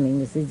难民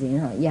的事情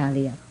好压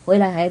力啊，回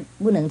来还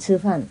不能吃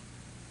饭，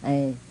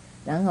哎，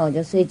然后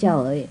就睡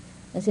觉而已。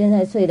那现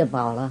在睡得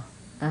饱了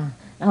啊，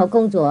然后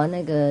工作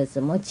那个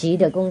什么急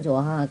的工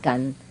作哈，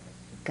赶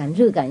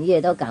日赶夜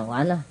都赶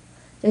完了，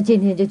就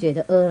今天就觉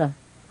得饿了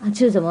啊，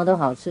吃什么都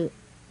好吃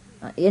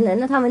啊。原来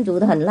那他们煮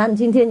的很烂，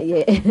今天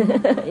也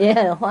也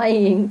很欢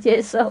迎接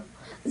受，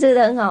吃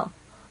得很好，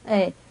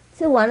哎。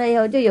吃完了以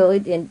后就有一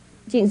点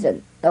精神，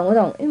懂不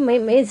懂？因为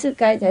没吃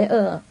该才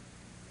饿啊，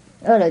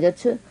饿了就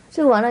吃，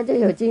吃完了就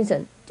有精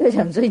神，就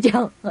想睡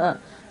觉啊。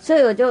所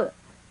以我就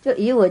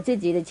以我自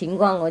己的情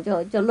况，我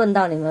就论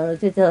到你们，我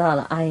就知道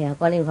了。哎呀，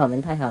观音法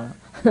门太好了，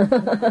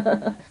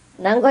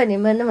难怪你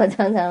们那么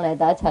常常来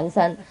打禅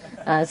山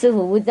啊。师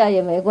父不在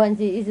也没关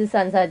系，一直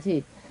上下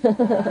去。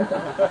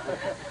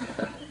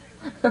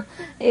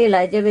一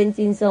来这边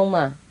轻松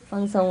嘛，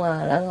放松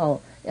啊，然后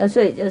要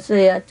睡就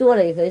睡啊，坐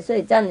了也可以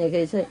睡，站也可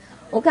以睡。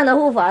我看到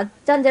护法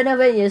站在那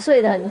边也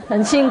睡得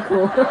很辛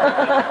苦。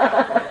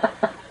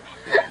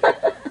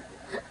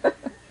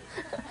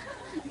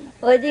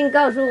我已经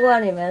告诉过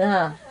你们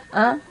哈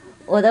啊，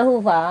我的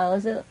护法我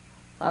是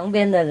旁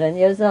边的人，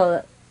有时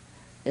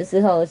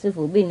候师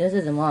父病的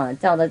是什么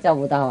叫都叫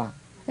不到啊，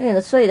因为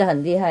睡得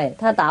很厉害，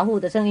他打呼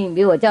的声音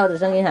比我叫的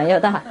声音还要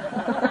大。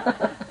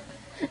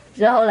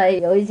所以后来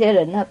有一些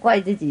人他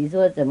怪自己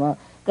说怎么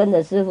跟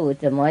着师父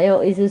怎么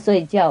又一直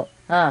睡觉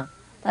啊，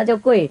他就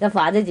跪，他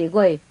罚自己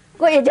跪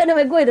也在那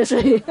边跪着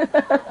睡。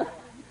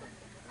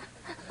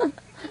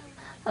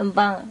很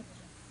棒。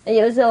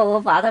有时候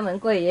我罚他们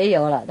跪也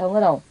有了，懂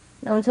不懂？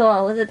弄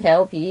错或是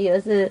调皮，或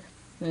是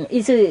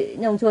一次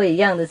弄错一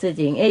样的事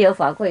情，也有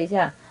罚跪一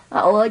下啊。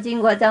偶尔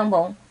经过帐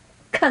篷，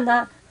看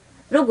他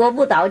如果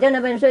不倒在那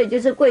边睡，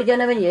就是跪在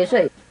那边也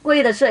睡，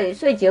跪着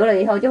睡久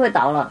了以后就会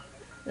倒了，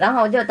然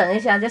后就等一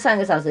下，就3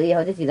个小时以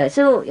后就起来，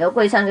师父有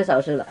跪3个小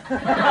时了。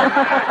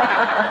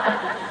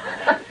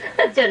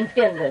真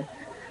骗人。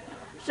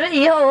所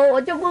以以后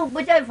我就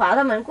不再罚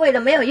他们，跪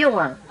了没有用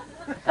啊。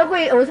要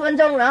跪50分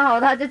钟，然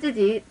后他就自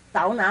己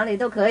倒哪里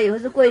都可以，或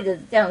是跪着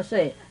这样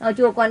睡，然后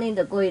做观音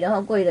的跪，然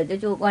后跪了就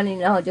做观音，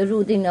然后就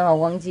入定，然后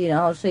忘记，然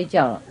后睡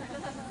觉了，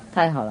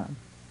太好了。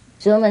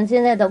所以我们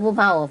现在都不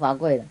怕我罚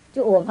跪了，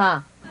就我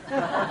怕，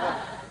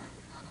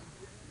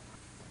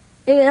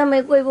因为他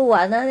们跪不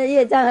完呢，那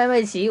业障还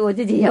没洗，我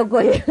自己要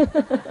跪。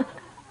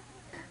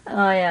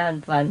哎呀，很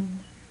烦。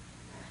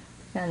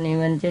像你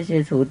们这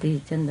些徒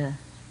弟真的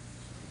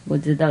不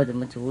知道怎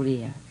么处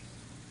理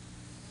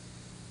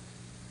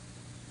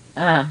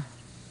啊！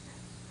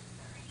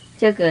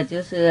这个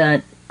就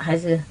是还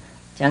是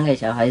讲给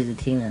小孩子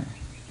听了，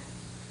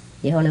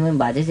以后你们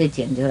把这些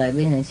剪出来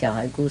变成小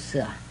孩故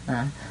事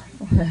啊，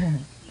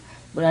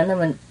不然那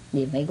么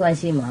也没关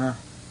系嘛，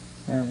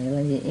没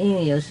关系，因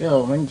为有时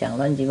候我们讲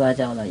乱七八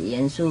糟的，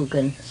严肃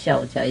跟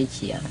笑在一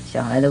起啊，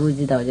小孩都不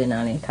知道在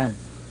哪里看。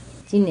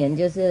今年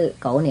就是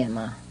狗年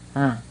嘛，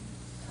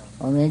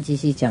我们继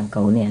续讲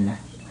狗年了，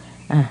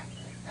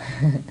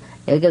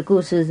有一个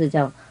故事是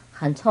叫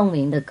很聪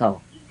明的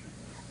狗。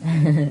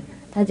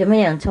他怎么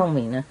样聪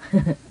明呢？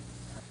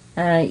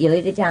有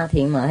一个家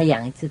庭嘛，他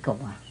养一只狗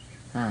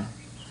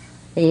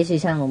也许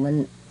像我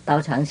们道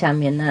场下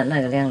面那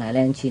个晾来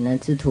晾去那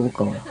只土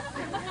狗。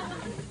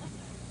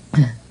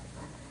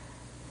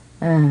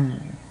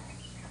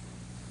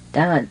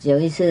当然有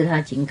一次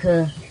他请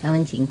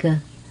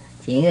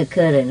一个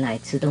客人来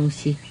吃东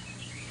西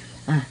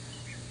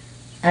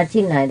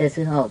进来的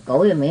时候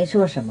狗也没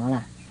说什么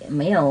了，也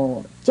没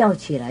有叫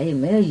起来，也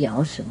没有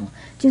咬什么，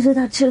就是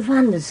他吃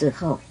饭的时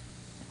候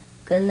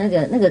跟那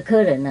个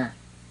客人是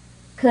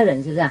不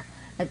是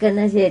跟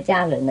那些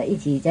家人一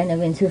起在那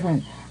边吃饭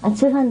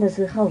吃饭的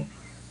时候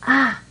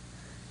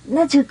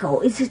那只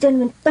狗一直在那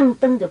边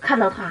瞪着看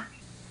到他，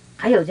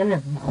还有这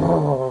样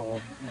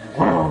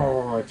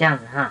这样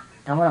子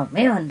懂不懂？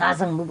没有很大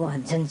声，不过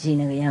很生气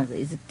那个样子，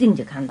一直盯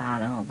着看他，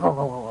然后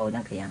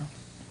那个样子。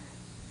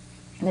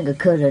那个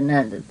客人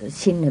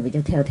心里比较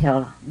跳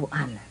了，不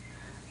安了，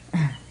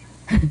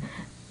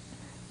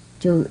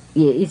就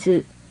也一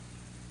直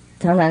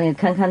常常也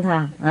看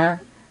他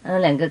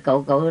2个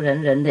狗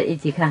人的一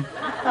起看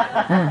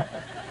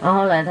然后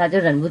后来他就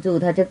忍不住，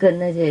他就跟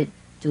那些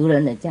族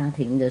人的家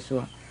庭的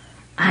说：“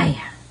哎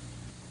呀，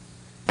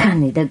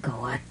看你的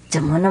狗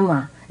怎么那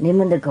么？你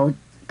们的狗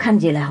看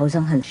起来好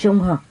像很凶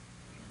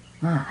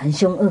很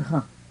凶恶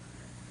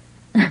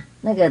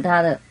那个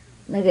他的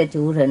那个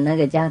族人那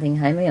个家庭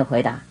还没有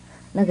回答，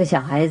那个小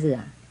孩子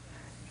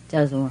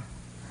叫什么？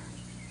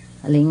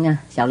小林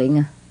小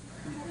林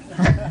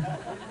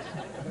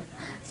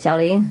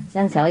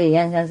像小野一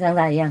样，像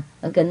他一样，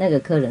跟那个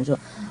客人说：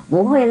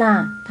不会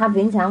啦，他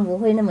平常不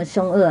会那么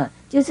凶恶，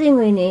就是因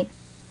为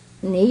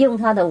你用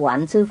他的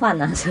碗吃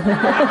饭是吧？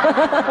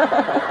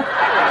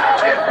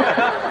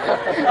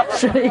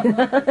所以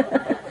呢，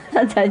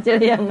他才这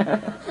样啊。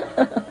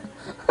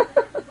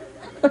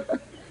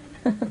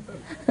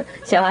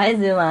小孩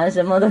子嘛，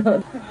什么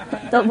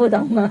都不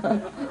懂嘛，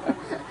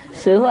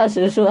实话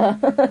实说。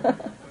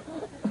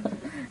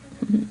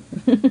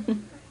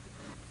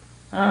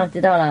啊，知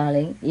道了，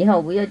你以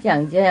后不要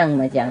讲这样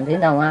嘛，讲听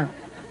懂吗？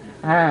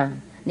啊，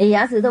你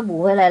牙齿都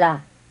补回来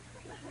了。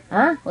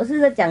啊，我是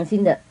在讲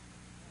新的，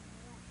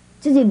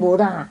自己补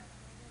的啊。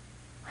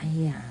哎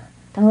呀，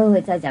他会不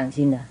会再讲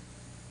新的？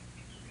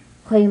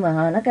会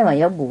嘛？那干嘛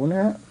要补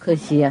呢？可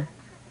惜啊，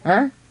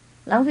啊，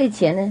浪费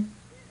钱呢。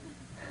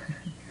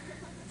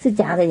是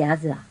假的牙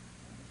齿啊？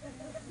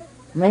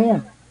没有，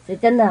是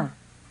真的啊。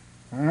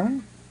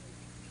嗯，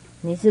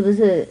你是不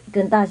是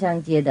跟大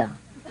象接的？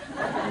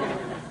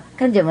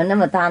看怎么那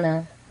么大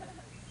呢？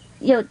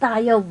又大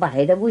又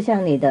白的，不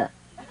像你的。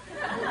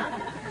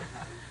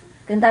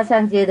跟大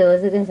象接的，我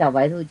是跟小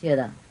白兔接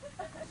的。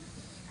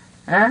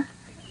啊？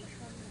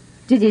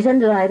自己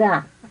生出来的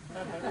啊？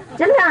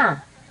真的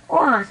啊？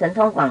哇，神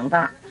通广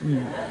大。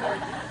嗯。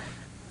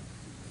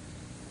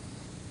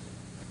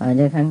啊，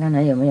再看看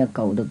还有没有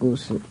狗的故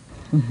事。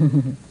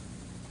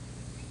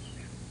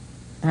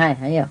哎，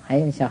还有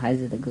小孩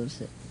子的故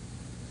事。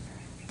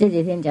这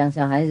几天讲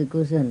小孩子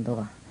故事很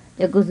多。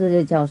这故事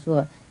就叫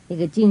说一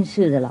个近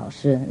视的老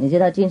师，你知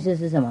道近视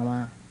是什么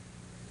吗？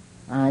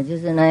啊，就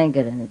是那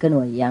个人跟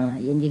我一样了，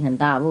眼睛很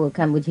大，不过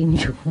看不清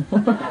楚，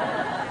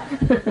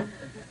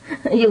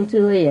用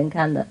智慧眼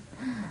看的。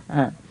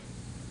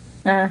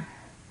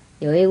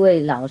有一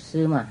位老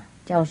师嘛，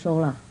教授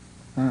了，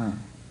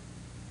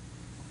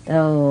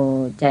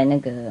都在那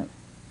个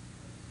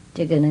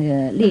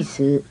历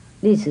史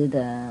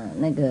的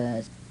那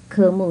个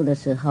科目的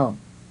时候，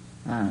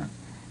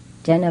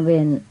在那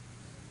边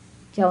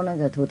教那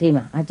个徒弟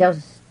嘛，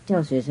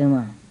教学生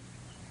嘛，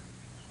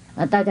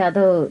大家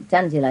都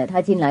站起来。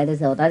他进来的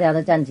时候，大家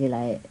都站起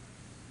来，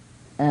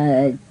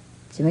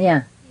怎么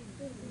样？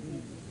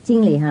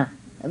敬礼哈，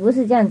不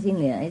是这样敬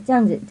礼，这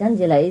样子站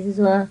起来，意思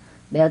说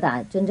表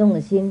达尊重的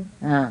心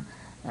啊，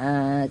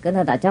跟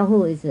他打招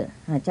呼一次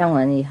啊，站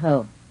完以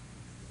后，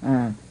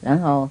然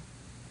后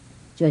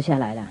坐下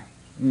来了，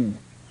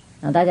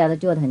然后大家都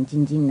坐得很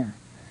静静的，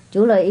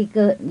除了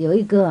有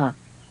一个啊。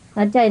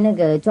他在那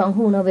个窗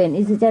户那边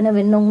一直在那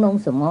边弄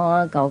什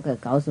么，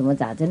搞什么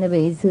杂，在那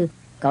边一直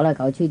搞来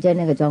搞去，在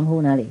那个窗户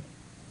那里。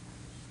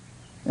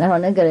然后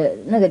那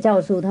个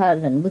教授他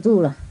忍不住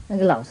了，那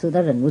个老师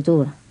他忍不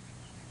住了。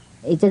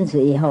一阵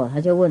子以后，他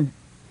就问：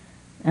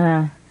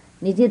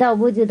你知道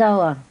不知道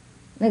啊？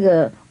那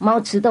个毛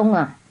泽东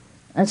啊，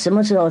什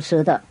么时候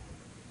死的？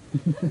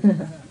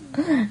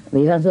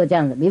比方说这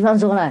样子，比方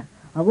说了，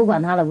我不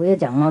管他了，不要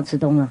讲毛泽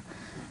东了。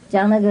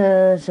讲那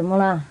个什么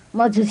啦，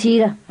毛主席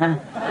的啊，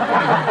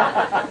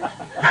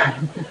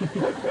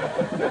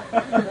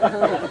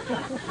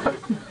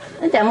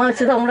讲毛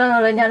泽东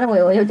让人家认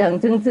为我又讲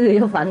政治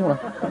又烦我。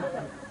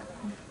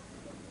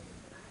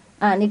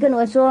你跟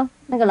我说，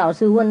那个老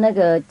师问那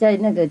个在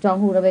那个窗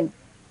户那边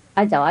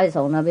碍脚碍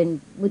手那边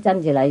不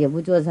站起来也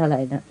不坐下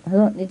来的，他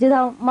说你知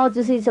道毛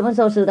主席什么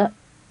时候死的？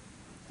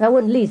他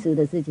问历史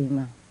的事情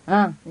嘛，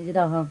你知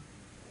道哈？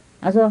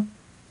他说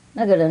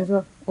那个人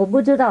说我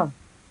不知道。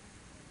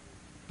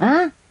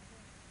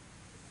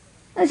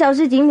那小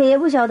事情你也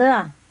不晓得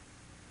啊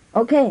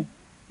 ？OK，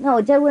 那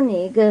我再问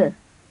你一个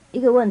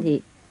问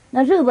题，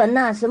那日本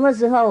呐，什么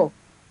时候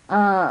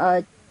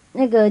那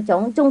个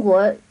从中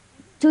国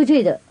出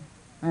去的？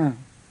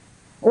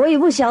我也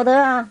不晓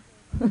得啊。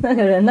那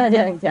个人那这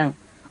样讲，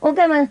我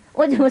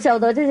怎么晓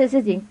得这些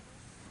事情？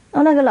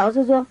然后那个老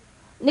师说：“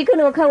你跟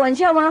我开玩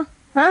笑吗？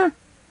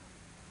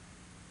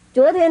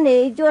昨天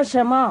你做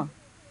什么？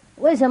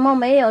为什么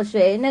没有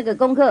写那个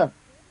功课？”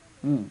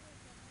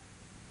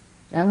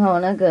然后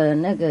那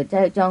个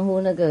在窗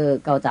户那个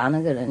搞砸那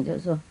个人就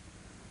说：“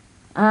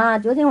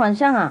昨天晚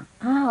上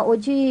我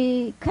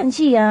去看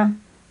戏啊，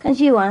看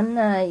戏完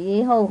了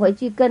以后回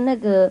去跟那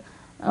个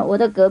我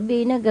的隔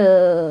壁那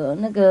个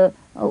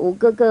五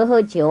哥哥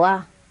喝酒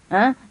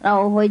然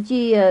后回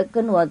去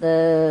跟我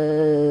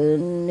的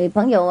女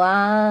朋友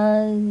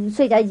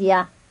睡在一起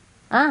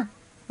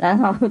然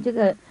后这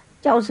个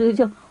教师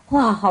就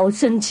哇好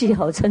生气，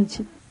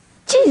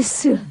气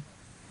死了，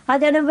他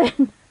在那边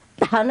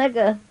打那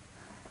个。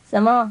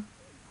什么？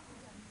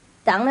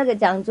讲那个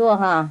讲座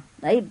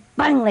来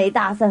砰了一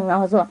大声，然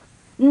后说：“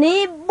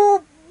你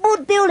不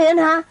丢脸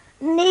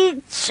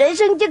你学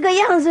生这个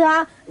样子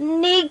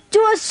你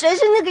做学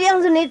生那个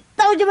样子，你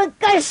到这边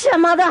干什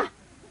么的？”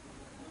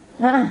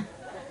然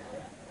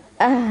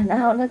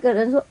后那个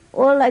人说：“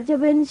我来这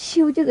边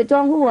修这个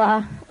窗户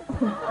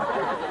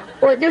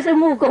我就是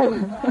木工。”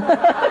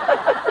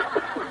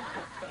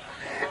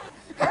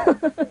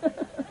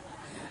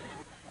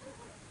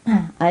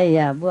哎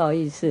呀，不好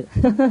意思，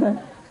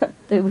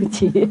对不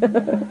起，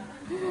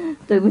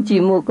对不起，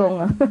木工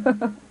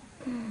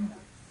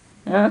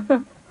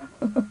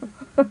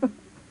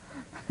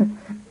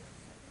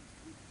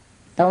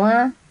懂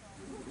吗？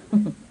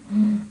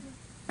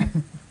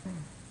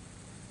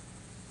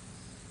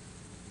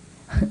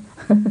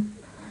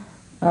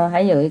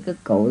还有一个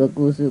狗的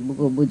故事，不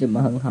过不怎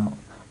么很好，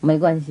没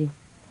关系，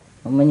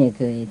我们也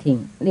可以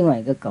听另外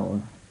一个狗。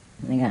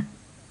你看，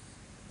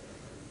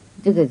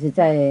这个是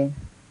在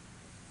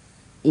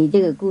以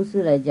这个故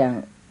事来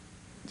讲，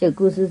这个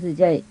故事是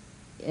在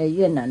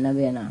越南那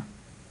边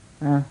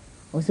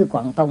我是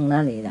广东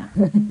那里的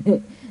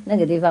那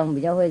个地方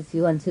比较会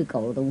喜欢吃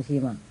狗的东西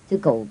嘛，吃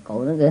狗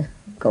那个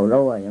狗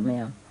肉啊，有没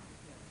有？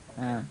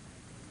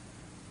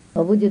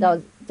我不知道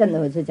真的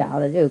会是假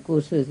的，这个故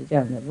事是这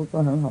样的，不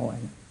过很好玩。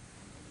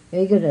有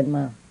一个人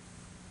嘛，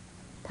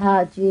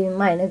他去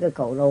卖那个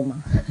狗肉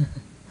嘛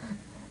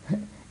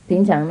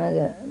平常那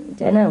个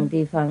在那种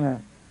地方啊，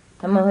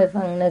他们会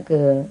放那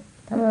个，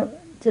他们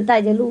就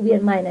带着路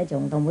边卖那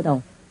种，懂不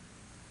懂？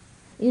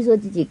一说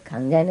自己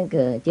扛在那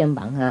个肩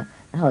膀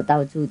然后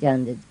到处这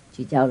样子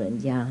去教人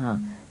家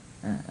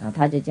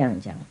他就这样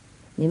讲。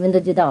你们都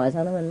知道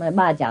像他们卖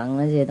蚂蚱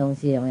那些东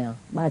西有没有？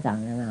蚂蚱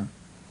有没有？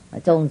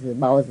粽子、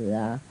包子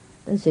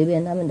但随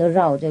便他们都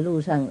绕在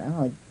路上，然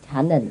后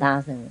喊得很大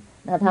声。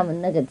那他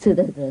们那个吃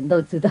的人都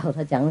知道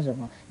他讲什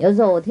么，有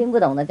时候我听不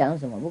懂他讲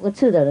什么，不过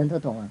吃的人都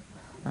懂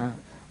然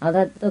后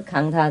他都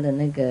扛他的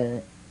那个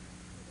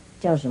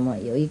叫什么，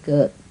有一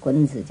个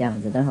棍子这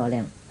样子的好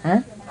像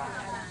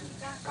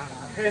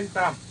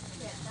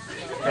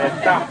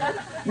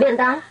便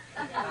当，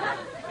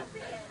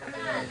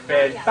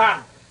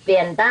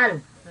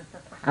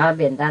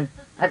扁担，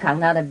他扛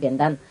他的扁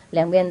担，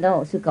两边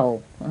都是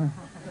狗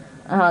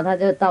然后他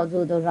就到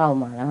处都绕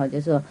嘛，然后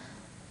就说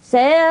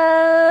谁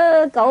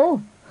狗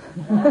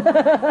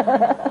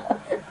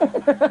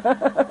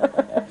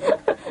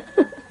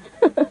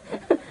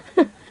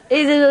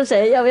意思是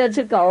谁要不要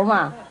吃狗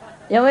嘛，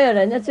有没有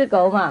人要吃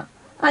狗嘛，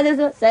他就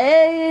说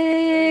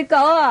谁狗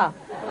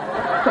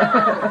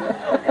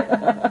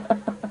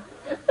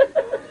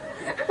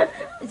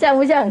像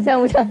不像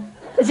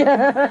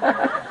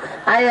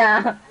哎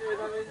呀，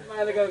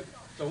卖那个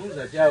种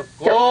子叫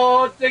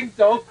国精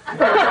种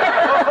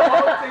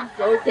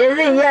也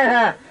是一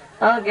样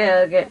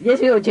OK， 也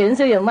许我全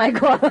是有卖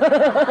过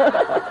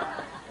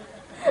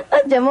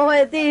怎么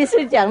会第一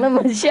次讲那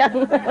么像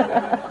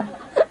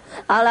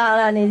好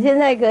了，你现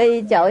在可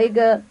以找一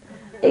个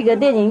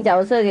电影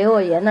角色给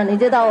我演了，你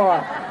知道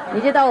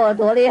我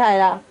多厉害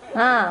了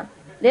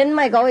连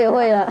卖狗也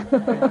会了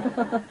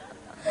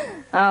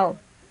好，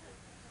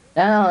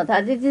然后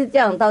他就是这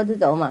样到处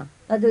走嘛，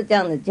他就这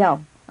样子叫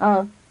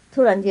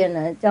突然间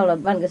呢叫了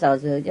半个小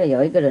时，就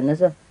有一个人呢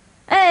说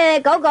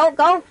狗狗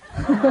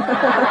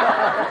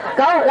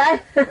来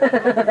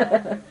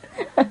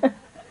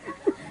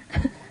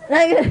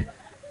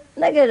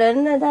那个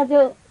人呢，他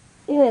就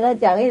因为他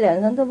讲一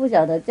两声都不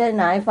晓得在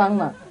哪一方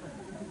嘛，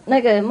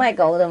那个卖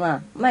狗的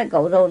嘛，卖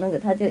狗肉那个，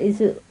他就一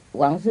直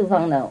往四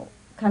方的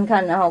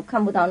看，然后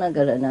看不到那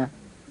个人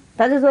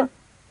他就说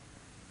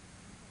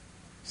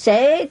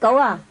谁狗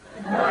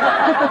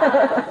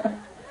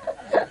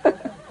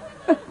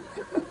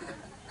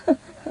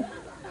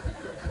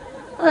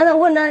他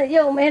问他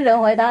又没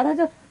人回答，他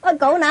说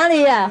狗哪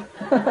里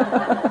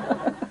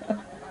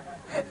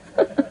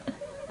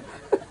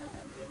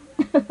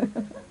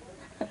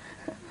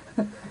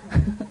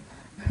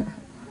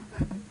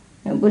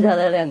不晓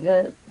得两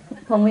个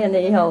碰面了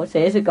以后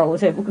谁是狗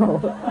谁不狗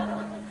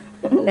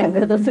两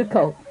个都是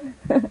狗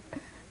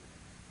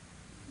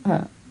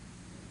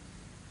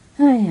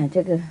哎呀，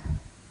这个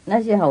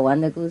那些好玩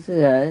的故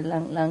事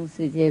让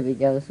世界比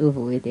较舒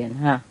服一点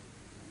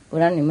不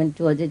然你们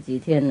做这几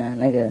天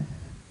那个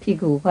屁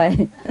股快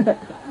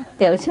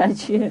掉下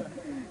去了，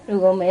如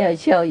果没有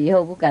笑以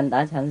后不敢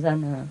打长山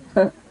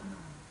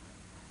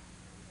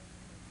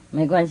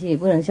没关系，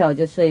不能笑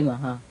就睡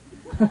嘛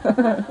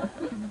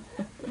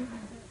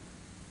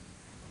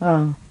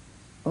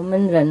我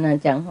们人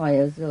讲话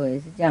有时候也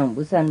是这样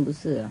不三不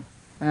四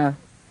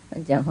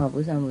讲话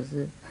不三不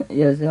四，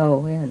有时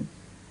候会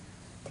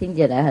听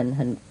起来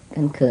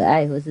很可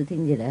爱，或是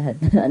听起来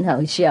很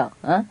好笑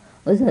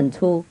或是很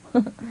粗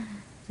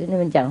所以你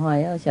们讲话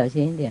要小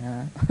心一点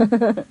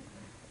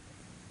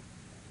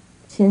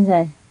现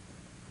在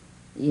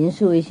引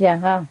述一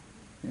下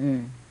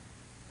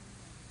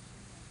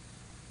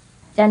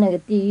在那个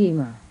地狱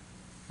嘛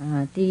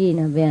地狱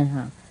那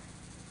边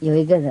有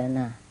一个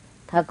人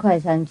他快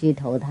上去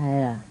投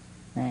胎了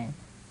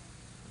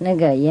那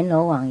个阎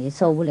罗王也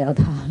受不了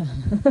他了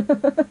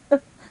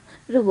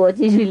如果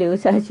继续留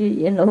下去，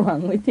阎罗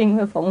王一定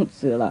会疯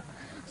死了，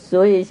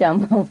所以想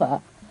办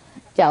法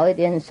早一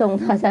点送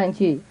他上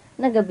去，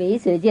那个比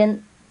时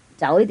间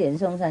早一点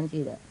送上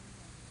去的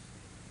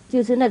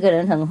就是那个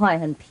人很坏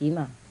很皮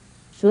嘛，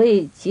所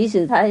以其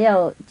实他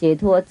要解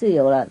脱自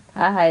由了，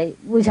他还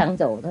不想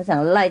走，他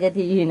想赖在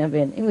地狱那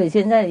边，因为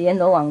现在阎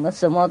罗王的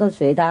什么都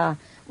随他，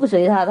不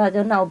随他他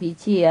就闹脾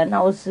气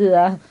闹事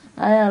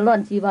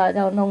乱七八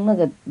糟弄那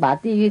个，把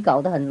地狱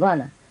搞得很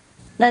乱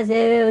那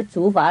些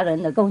处罚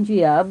人的工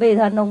具被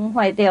他弄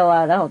坏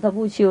掉然后他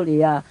不修理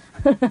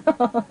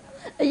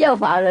要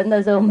罚人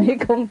的时候没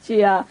工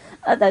具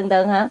等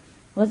等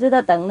我是他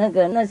等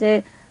那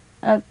些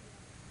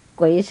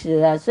鬼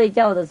使睡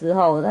觉的时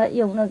候，他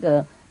用那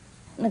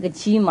个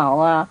鸡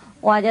毛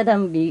挖在他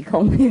们鼻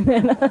孔里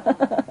面了。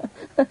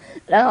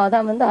然后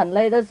他们都很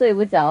累，都睡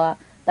不着啊。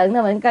等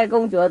他们盖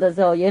工作的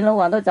时候，阎罗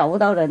王都找不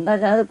到人，大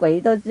家的鬼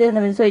都在那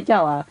边睡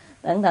觉啊，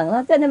等等，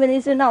他在那边一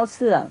直闹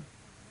事啊。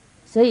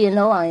所以阎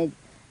罗王也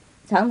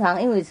常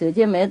常因为时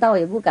间没到，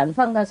也不敢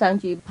放他上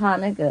去，怕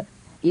那个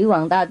阎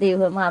王大帝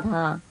会骂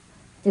他。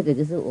这个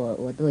就是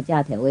我多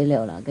加调味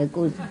料了，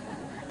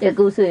这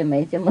故事也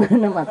没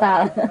那么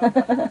大了。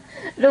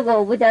如果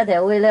我不加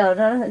调味料，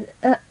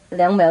那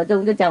2秒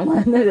钟就讲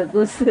完那个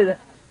故事了。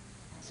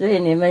所以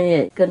你们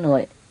也跟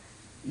我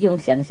用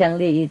想象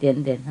力一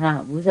点点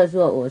哈，不是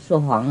说我说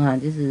谎啊，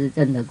就是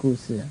真的故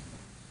事。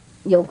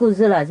有故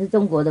事了，是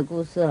中国的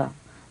故事了。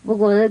不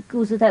过这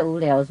故事太无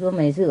聊，说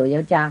每次我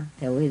要加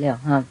调味料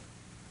哈。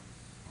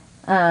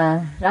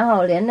然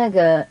后连那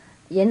个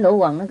阎罗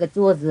王那个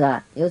桌子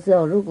啊，有时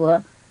候如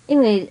果因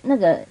为那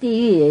个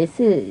地狱也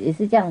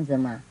是这样子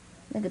嘛，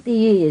那个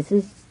地狱也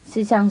是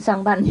像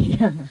上班一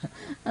样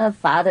啊，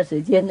罚的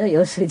时间都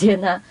有时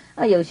间啊，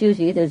有休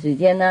息的时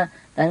间啊，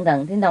等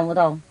等，听懂不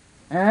懂？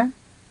啊，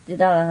知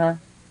道了哈，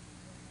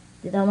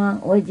知道吗？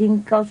我已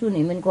经告诉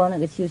你们过那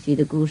个休息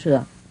的故事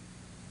了，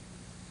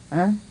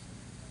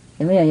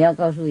有没有要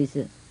告诉一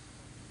次？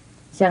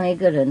像一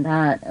个人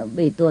他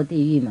被堕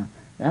地狱嘛，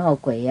然后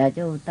鬼啊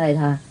就带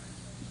他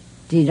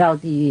去绕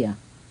地狱啊，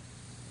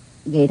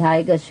给他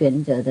一个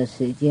选择的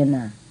时间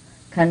啊，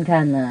看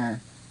看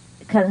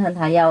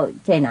他要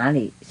在哪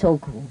里受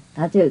苦，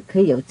他就可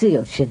以有自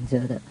由选择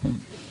的。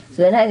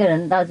所以那个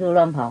人到处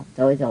乱跑，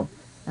走一走，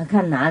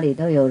看哪里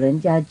都有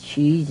人家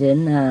取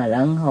人啊，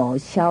然后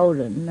削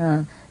人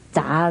啊，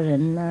砸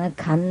人啊，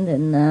砍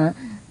人啊，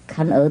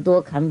砍耳朵、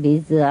砍鼻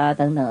子啊，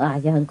等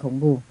等也很恐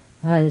怖，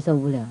他也受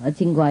不了。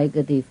经过一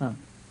个地方，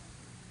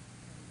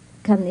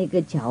看那个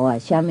脚啊，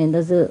下面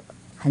都是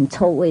很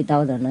臭味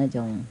道的那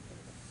种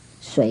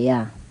水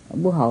啊，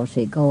不好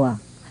水沟啊，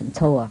很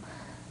臭啊。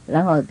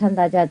然后看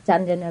大家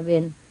站在那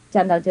边，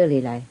站到这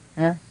里来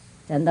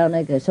站到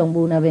那个松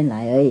部那边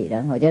来而已，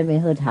然后在那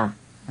边喝茶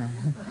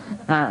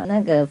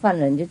那个犯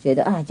人就觉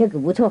得这个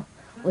不错，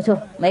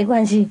没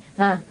关系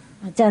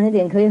站一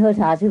点可以喝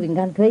茶吃饼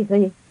干，可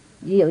以，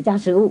也有加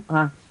食物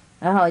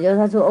然后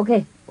他说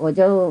OK， 我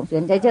就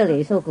选在这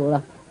里受苦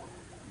了。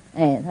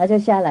他就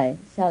下来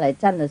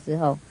站的时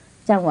候，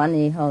站完了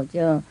以后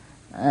就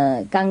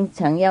刚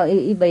想要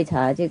一杯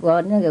茶，结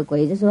果那个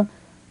鬼就说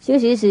休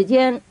息时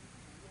间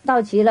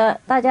到齐了，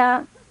大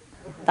家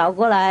倒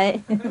过来。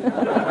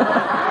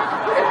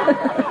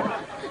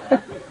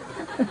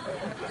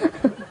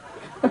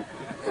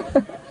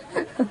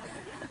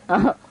然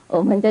后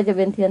我们在这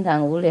边天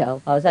堂无聊，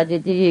跑下去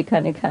地狱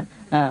看一看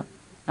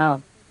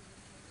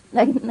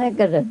那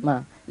个人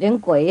嘛，连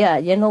鬼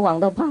阎罗王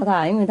都怕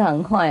他，因为他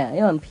很坏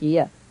又很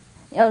皮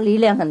要力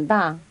量很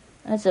大。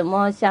那什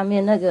么下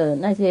面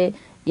那些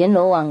阎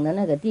罗王的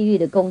那个地狱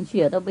的工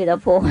具都被他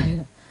破坏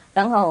了，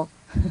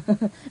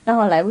然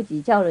后来不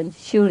及叫人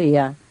修理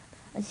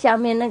下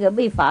面那个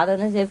被罚的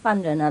那些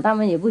犯人他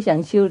们也不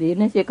想修理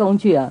那些工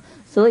具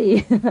所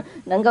以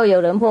能够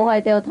有人破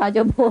坏掉他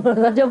就破了，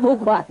他就不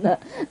管了，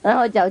然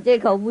后找借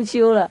口不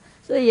修了。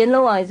所以阎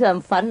罗王也是很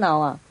烦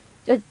恼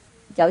就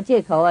找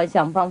借口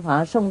想办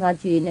法送他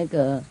去那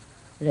个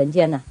人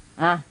间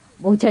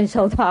不接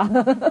受他。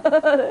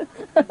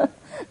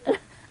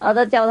然后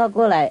他叫他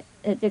过来，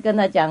就跟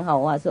他讲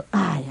好话，说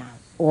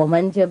我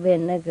们这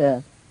边那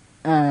个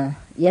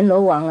阎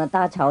罗王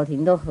大朝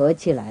廷都合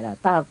起来了，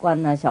大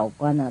官小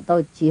官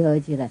都集合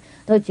起来，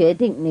都决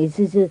定你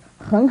是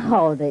很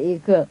好的一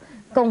个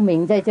公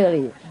民在这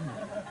里，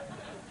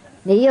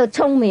你又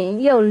聪明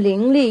又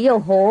伶俐又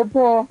活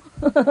泼，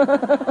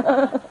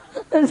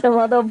什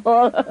么都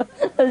泼了，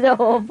就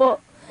活泼，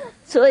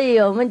所以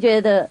我们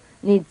觉得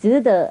你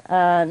值得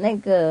那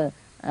个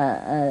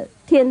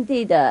天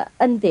地的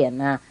恩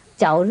典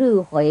早日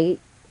回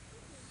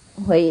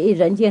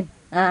人间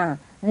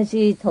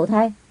去投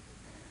胎。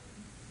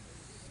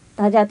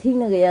大家听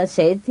那个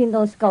谁听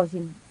都是高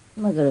兴，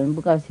那个人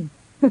不高兴。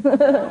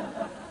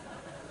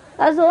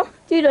他说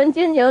去人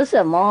间有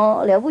什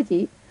么了不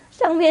起，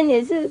上面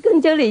也是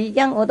跟这里一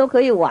样，我都可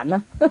以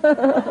玩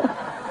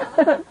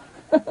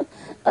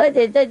而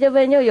且在这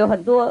边又有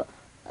很多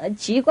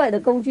奇怪的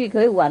工具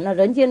可以玩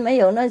人间没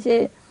有那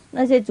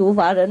些处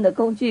罚人的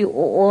工具，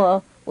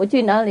我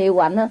去哪里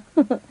玩呢？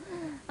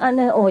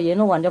阎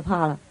罗王就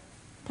怕了，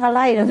他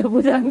赖了都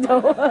不想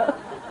走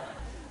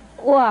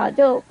哇，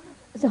就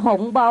是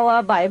红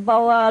包白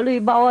包绿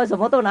包什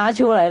么都拿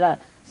出来了，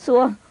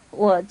说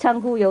我仓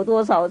库有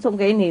多少送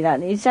给你了，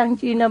你上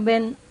去那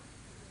边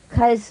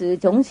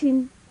重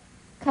新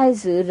开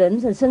始人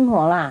的生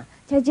活啦，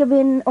在这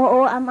边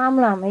安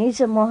啦，没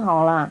什么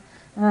好啦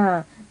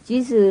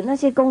即使那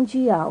些工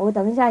具我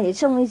等一下也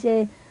送一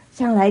些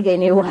上来给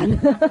你玩。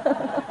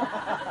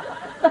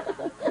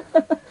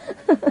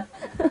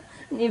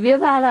你别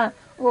怕了，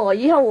我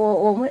以后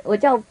我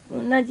叫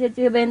那些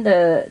这边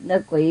的那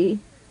鬼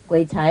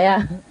才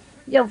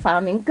要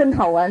发明更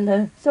好玩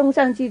的送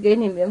上去给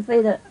你免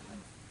费的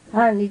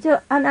你就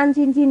安安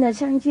静静的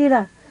上去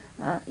了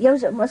有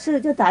什么事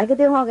就打一个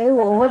电话给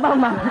我，我会帮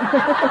忙。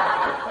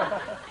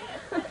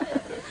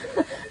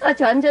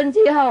传真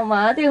机号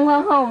码、电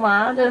话号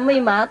码的密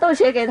码都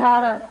写给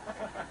他了，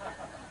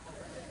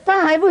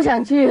他还不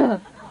想去啊。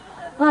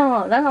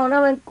然后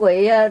那边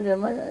鬼啊，什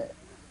么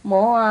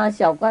魔啊、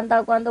小官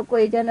大官都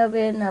跪在那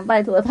边呢，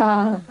拜托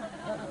他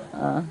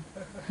啊。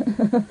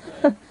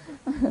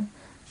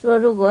说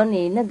如果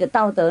你那个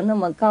道德那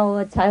么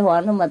高，才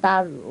华那么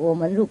大，我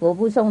们如果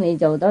不送你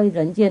走到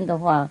人间的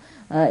话，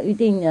一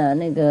定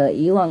那个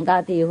遗忘大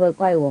帝会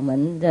怪我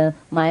们的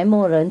埋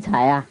没人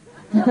才啊。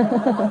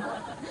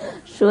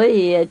所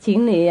以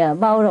请你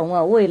包容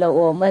啊，为了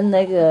我们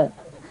那个，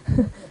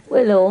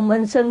为了我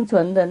们生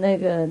存的那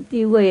个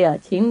地位啊，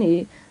请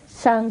你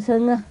上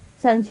升啊，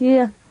上去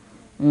啊。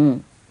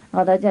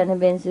他在那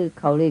边是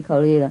考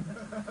虑了。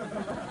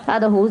他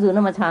的胡子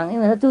那么长，因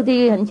为他住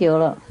地狱很久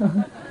了。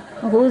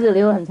胡子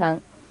留很长，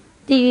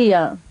地狱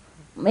啊，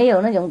没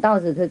有那种刀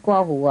子可以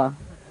刮胡啊，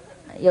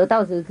有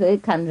刀子可以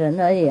砍人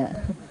而已。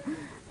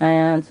哎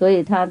呀，所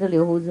以他的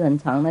留胡子很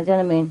长的，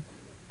在那边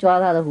抓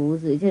他的胡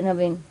子，在那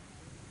边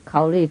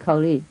考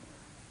虑。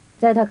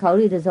在他考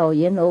虑的时候，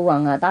阎罗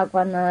王啊、大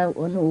官啊、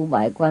文武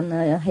百官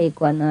啊、黑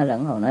官啊，然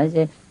后那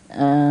些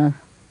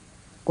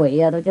鬼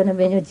啊，都在那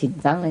边就紧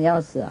张的要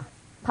死啊，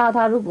怕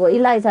他如果一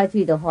赖下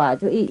去的话，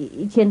就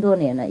1000多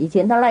年了。以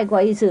前他赖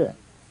过一次了。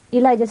一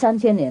赖就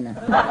3000年了，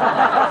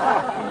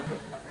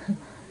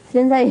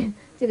现在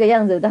这个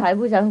样子他还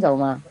不想走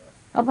吗？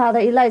他怕他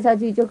一赖下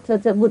去就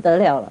这不得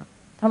了了。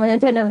他们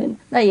在那边，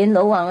那阎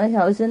罗王那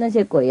小是那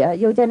些鬼啊，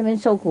又在那边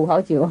受苦好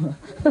久，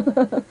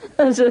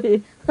所以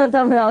他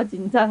们好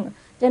紧张，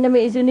在那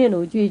边一直念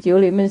5句求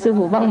你们师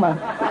父帮忙。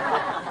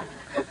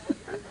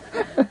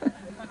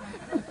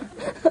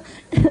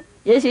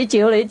也许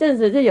久了一阵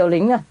子就有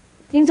灵啊，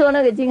听说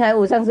那个金海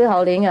武上师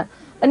好灵啊，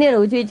念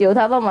5句求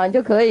他帮忙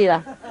就可以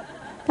了。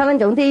他们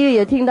从地狱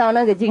也听到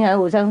那个金海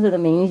武上师的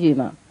名语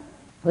嘛，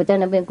我在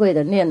那边跪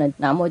着念了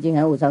南无金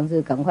海武上师，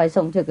赶快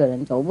送这个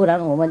人走，不然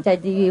我们在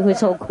地狱会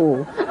受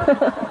苦。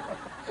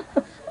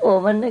我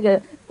们那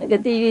个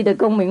地狱的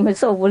公民会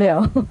受不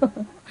了。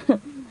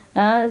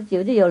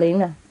酒就有灵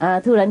了啊！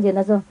突然间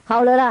他说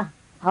好了啦，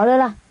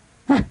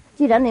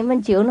既然你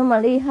们酒那么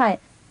厉害，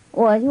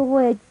我就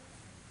会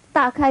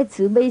大开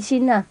慈悲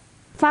心啊，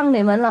放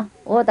你们了，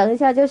我等一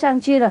下就上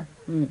去了。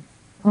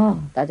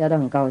大家都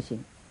很高兴。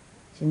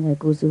现在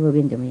故事会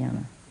变怎么样了？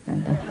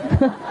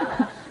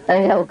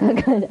等一下我看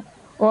看，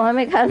我还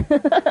没看。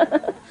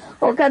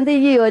我看地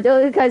狱我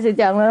就开始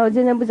讲了，我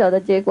现在不晓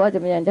得结果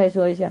怎么样，再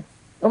说一下。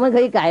我们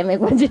可以改没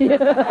关系。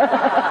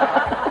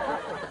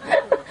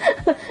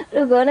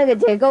如果那个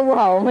结构不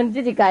好，我们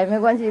自己改没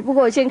关系。不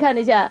过我先看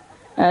一下，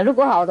如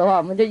果好的话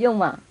我们就用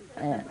嘛。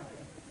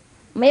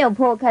没有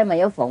破开嘛，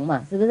有缝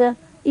嘛，是不是？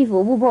衣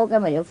服不破开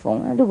嘛，有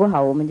缝。如果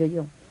好我们就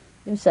用，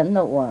就省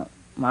了我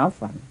麻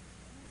烦。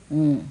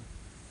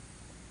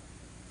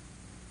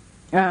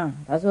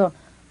他说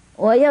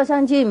我要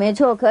上去没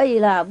错，可以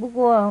了，不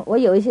过我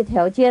有一些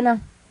条件呢，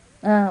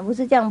不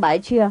是这样白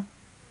去啊。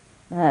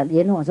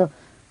阎罗王说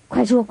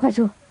快说，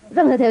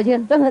任何条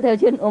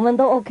件我们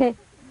都 OK。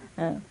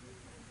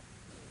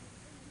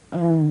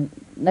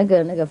那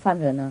个犯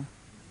人呢，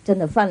真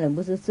的犯人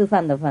不是吃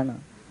饭的饭了。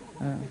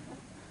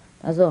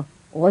他说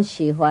我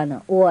喜欢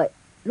了，我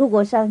如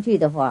果上去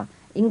的话，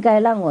应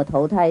该让我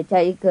投胎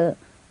在一个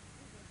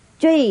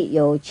最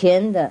有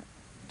钱的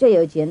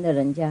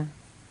人家。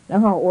然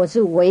后我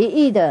是唯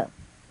一的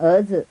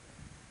儿子，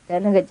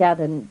在那个家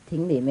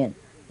庭里面，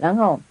然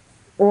后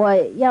我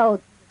要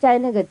在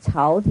那个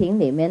朝廷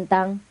里面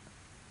当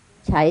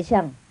宰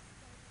相，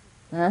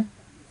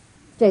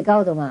最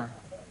高的嘛，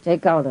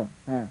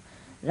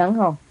然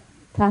后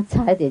他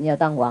差一点要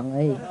当王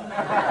而已。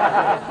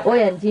我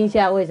很惊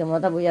吓，为什么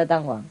他不要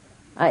当王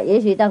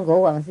也许当国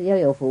王是要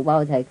有福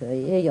报才可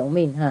以，要有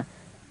命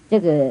这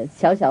个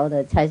小小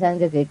的财商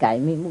就可以改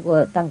命，不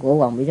过当国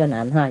王比较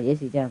难也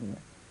许这样子。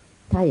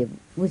他也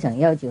不想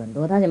要求很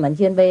多，他也蛮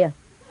谦卑啊。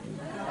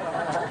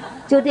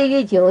就地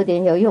狱久一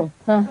点有用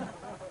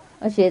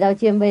要学到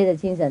谦卑的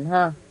精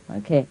神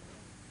OK。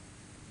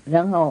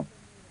然后，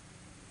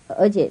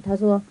而且他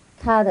说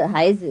他的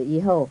孩子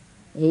以后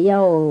也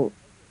要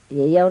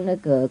那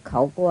个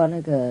考过那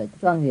个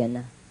状元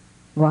呢，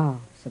哇，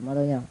什么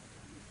都要。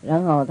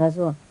然后他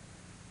说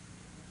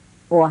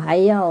我还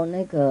要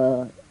那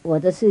个我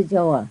的四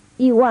周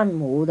1万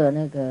亩的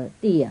那个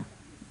地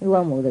1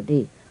万亩的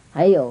地，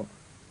还有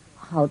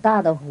好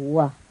大的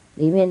湖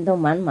里面都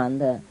满满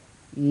的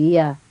鱼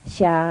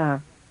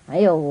虾还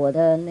有我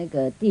的那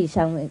个地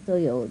上面都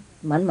有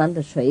满满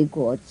的水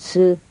果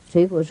吃，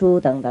水果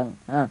树等等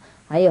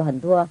还有很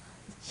多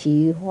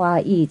奇花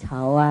异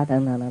草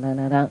等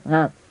等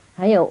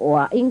还有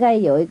我应该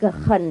有一个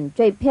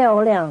最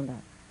漂亮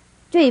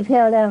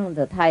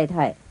的太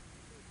太，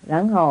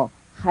然后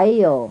还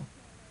有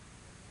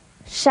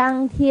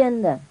上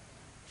天的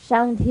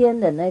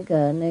那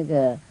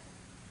个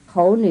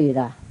猴女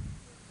了。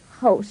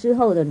侍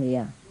候的女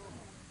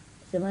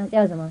什么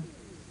叫什么？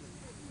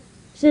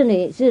是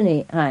你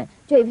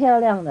最漂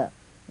亮的。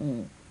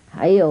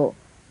还有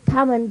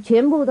他们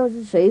全部都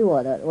是随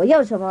我的，我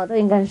要什么都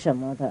应该什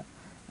么的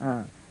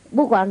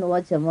不管我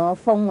怎么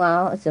疯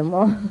啊，怎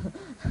么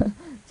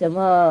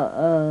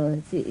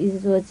意思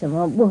说怎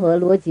么不合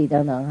逻辑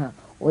等等哈，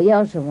我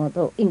要什么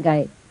都应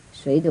该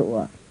随着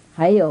我。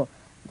还有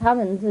他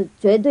们是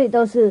绝对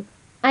都是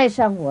爱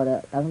上我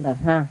的等等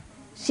哈，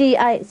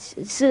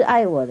是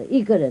爱我的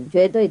一个人，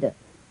绝对的。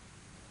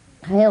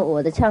还有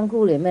我的仓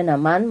库里面呢，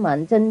满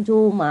满珍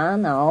珠、玛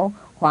瑙、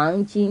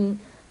黄金、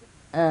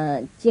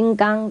金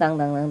刚等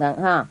等等等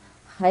哈，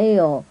还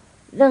有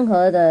任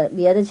何的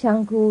别的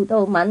仓库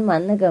都满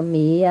满那个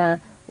米啊、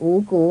五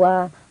谷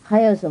啊，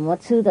还有什么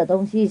吃的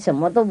东西，什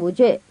么都不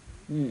缺。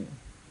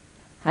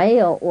还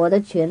有我的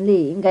权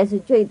力应该是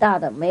最大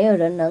的，没有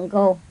人能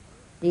够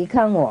抵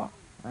抗我。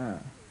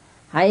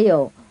还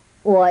有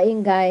我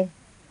应该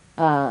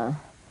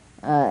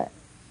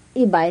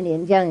100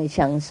年这样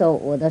享受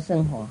我的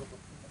生活。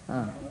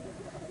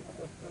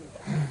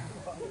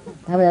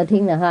他们都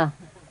听了哈，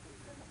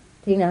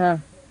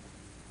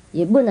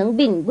也不能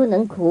病，不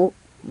能苦。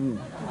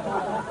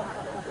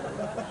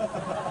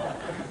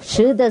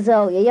死的时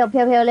候也要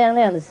漂漂亮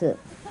亮的死。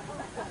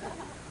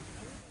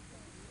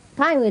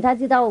他以为他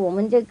知道我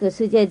们这个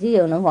世界只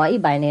有能活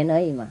100年而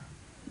已嘛，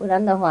不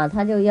然的话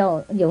他就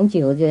要永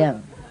久这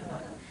样。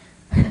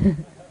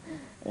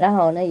然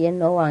后呢，阎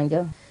罗王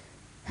就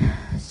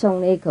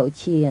松了一口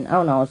气，很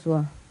懊恼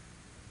说：“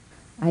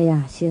哎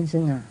呀，先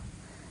生啊，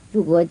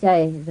如果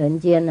在人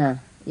间呢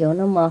有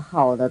那么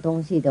好的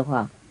东西的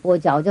话，我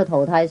早就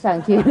投胎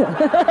上去了。”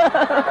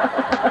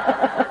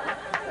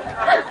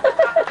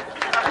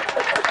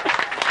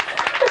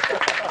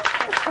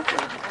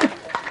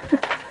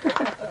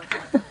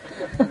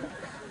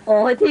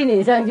我会替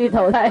你上去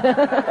投胎的。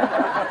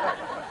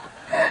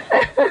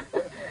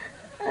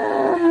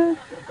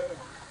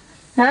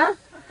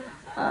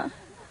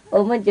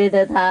我们觉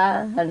得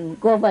他很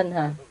过分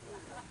哈，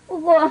不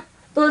过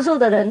多数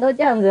的人都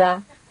这样子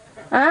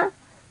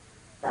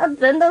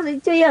人都是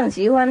这样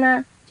喜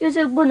欢就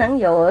是不能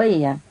有而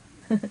已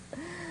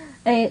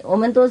我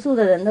们多数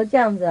的人都这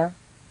样子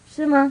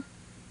是吗？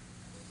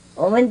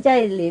我们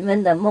在里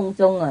面的梦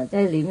中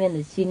在里面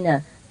的心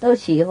都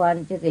喜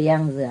欢这个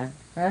样子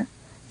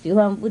喜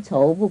欢不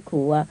愁不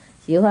苦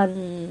喜欢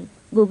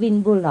不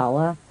病不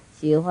老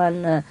喜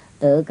欢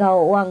德高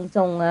望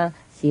重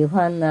喜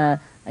欢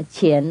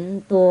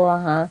钱多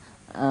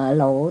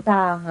楼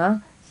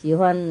大喜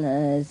欢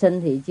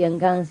身体健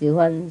康，喜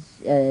欢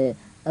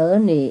儿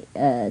女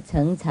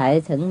成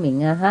才成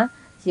名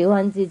喜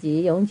欢自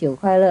己永久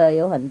快乐，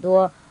有很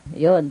多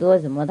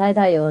什么太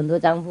太，有很多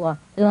丈夫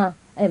是吗？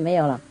没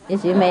有了，也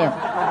许没有。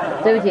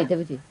对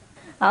不起。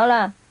好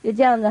了，就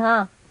这样子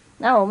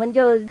那我们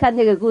就看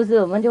这个故事，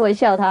我们就会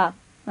笑他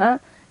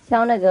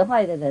笑那个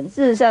坏的人。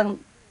事实上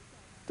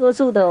多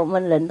数的我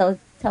们人都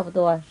差不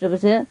多是不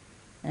是？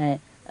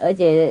而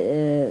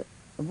且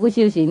不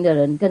修行的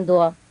人更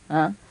多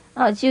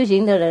修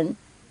行的人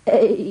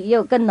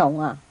又更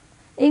浓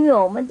因为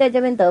我们在这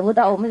边得不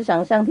到，我们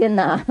想上天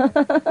拿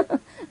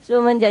所以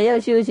我们才要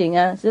修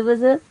行是不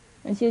是？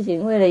修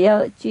行为了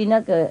要去那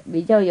个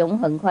比较永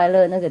恒快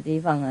乐那个地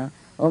方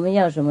我们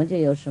要什么就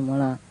有什么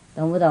了，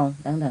懂不懂？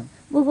等等。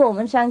不过我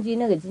们上去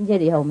那个境界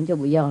里以后，我们就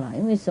不要了，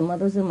因为什么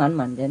都是满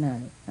满在那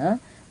里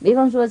比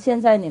方说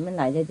现在你们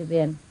来在这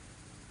边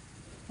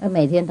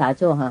每天打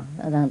坐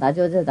打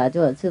坐就打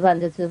坐，吃饭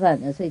就吃饭，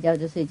睡觉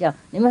就睡觉，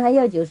你们还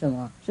要求什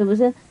么？是不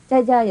是？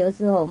在家有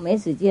时候没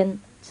时间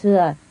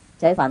吃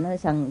才反而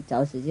想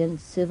找时间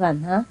吃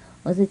饭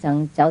我是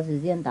想找时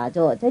间打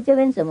坐。在这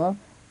边怎么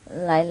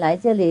来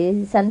这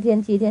里3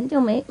天7天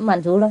就没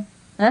满足了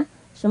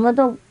什么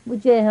都不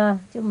缺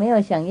就没有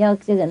想要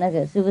这个那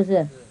个，是不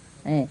是？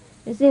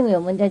就是因为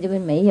我们在这边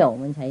没有，我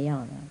们才要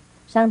的，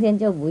上天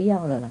就不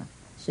要了啦。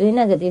所以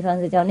那个地方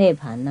是叫涅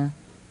槃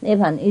涅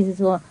槃意思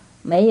说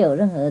没有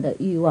任何的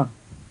欲望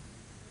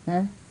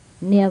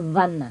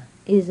nirvana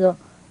意思说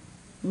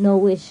no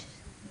wish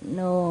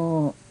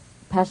no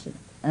passion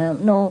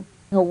no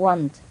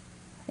want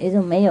意思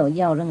说没有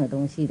要任何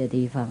东西的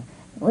地方。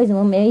为什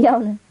么没有要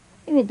呢？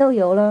因为都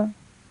有了，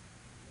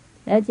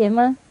了解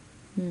吗？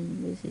就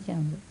是这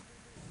样子。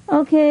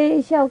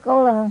OK， 笑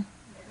够了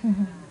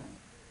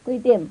几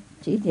点？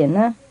几点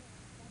呢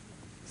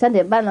？3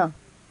点半了，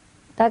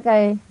大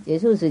概结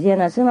束时间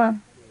了是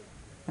吗？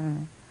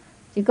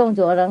去工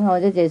作然后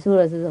就结束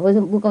了，是不是？为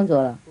什么不工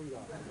作了？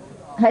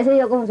还是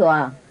要工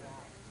作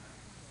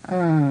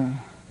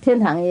天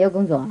堂也要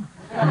工作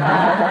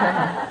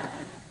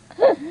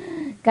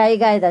盖一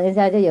盖，等一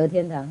下就有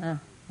天堂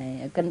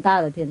更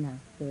大的天堂，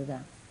是不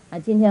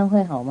是今天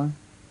会好吗？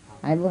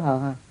还不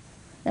好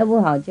要不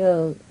好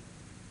就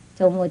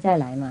周末再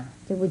来嘛，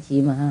就不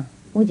急嘛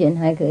目前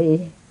还可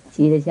以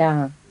骑得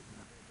下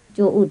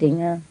做屋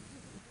顶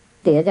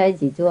叠在一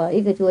起做，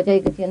一个坐在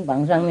一个肩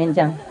膀上面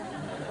这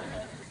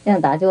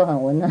样打坐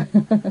很稳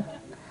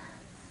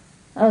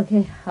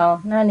OK，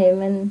 好，那你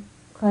们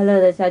快乐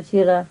的下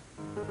去了，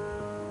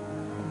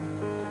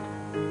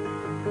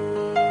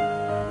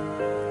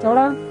走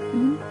了。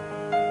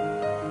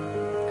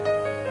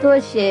多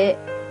谢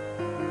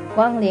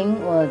光临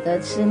我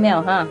的寺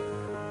庙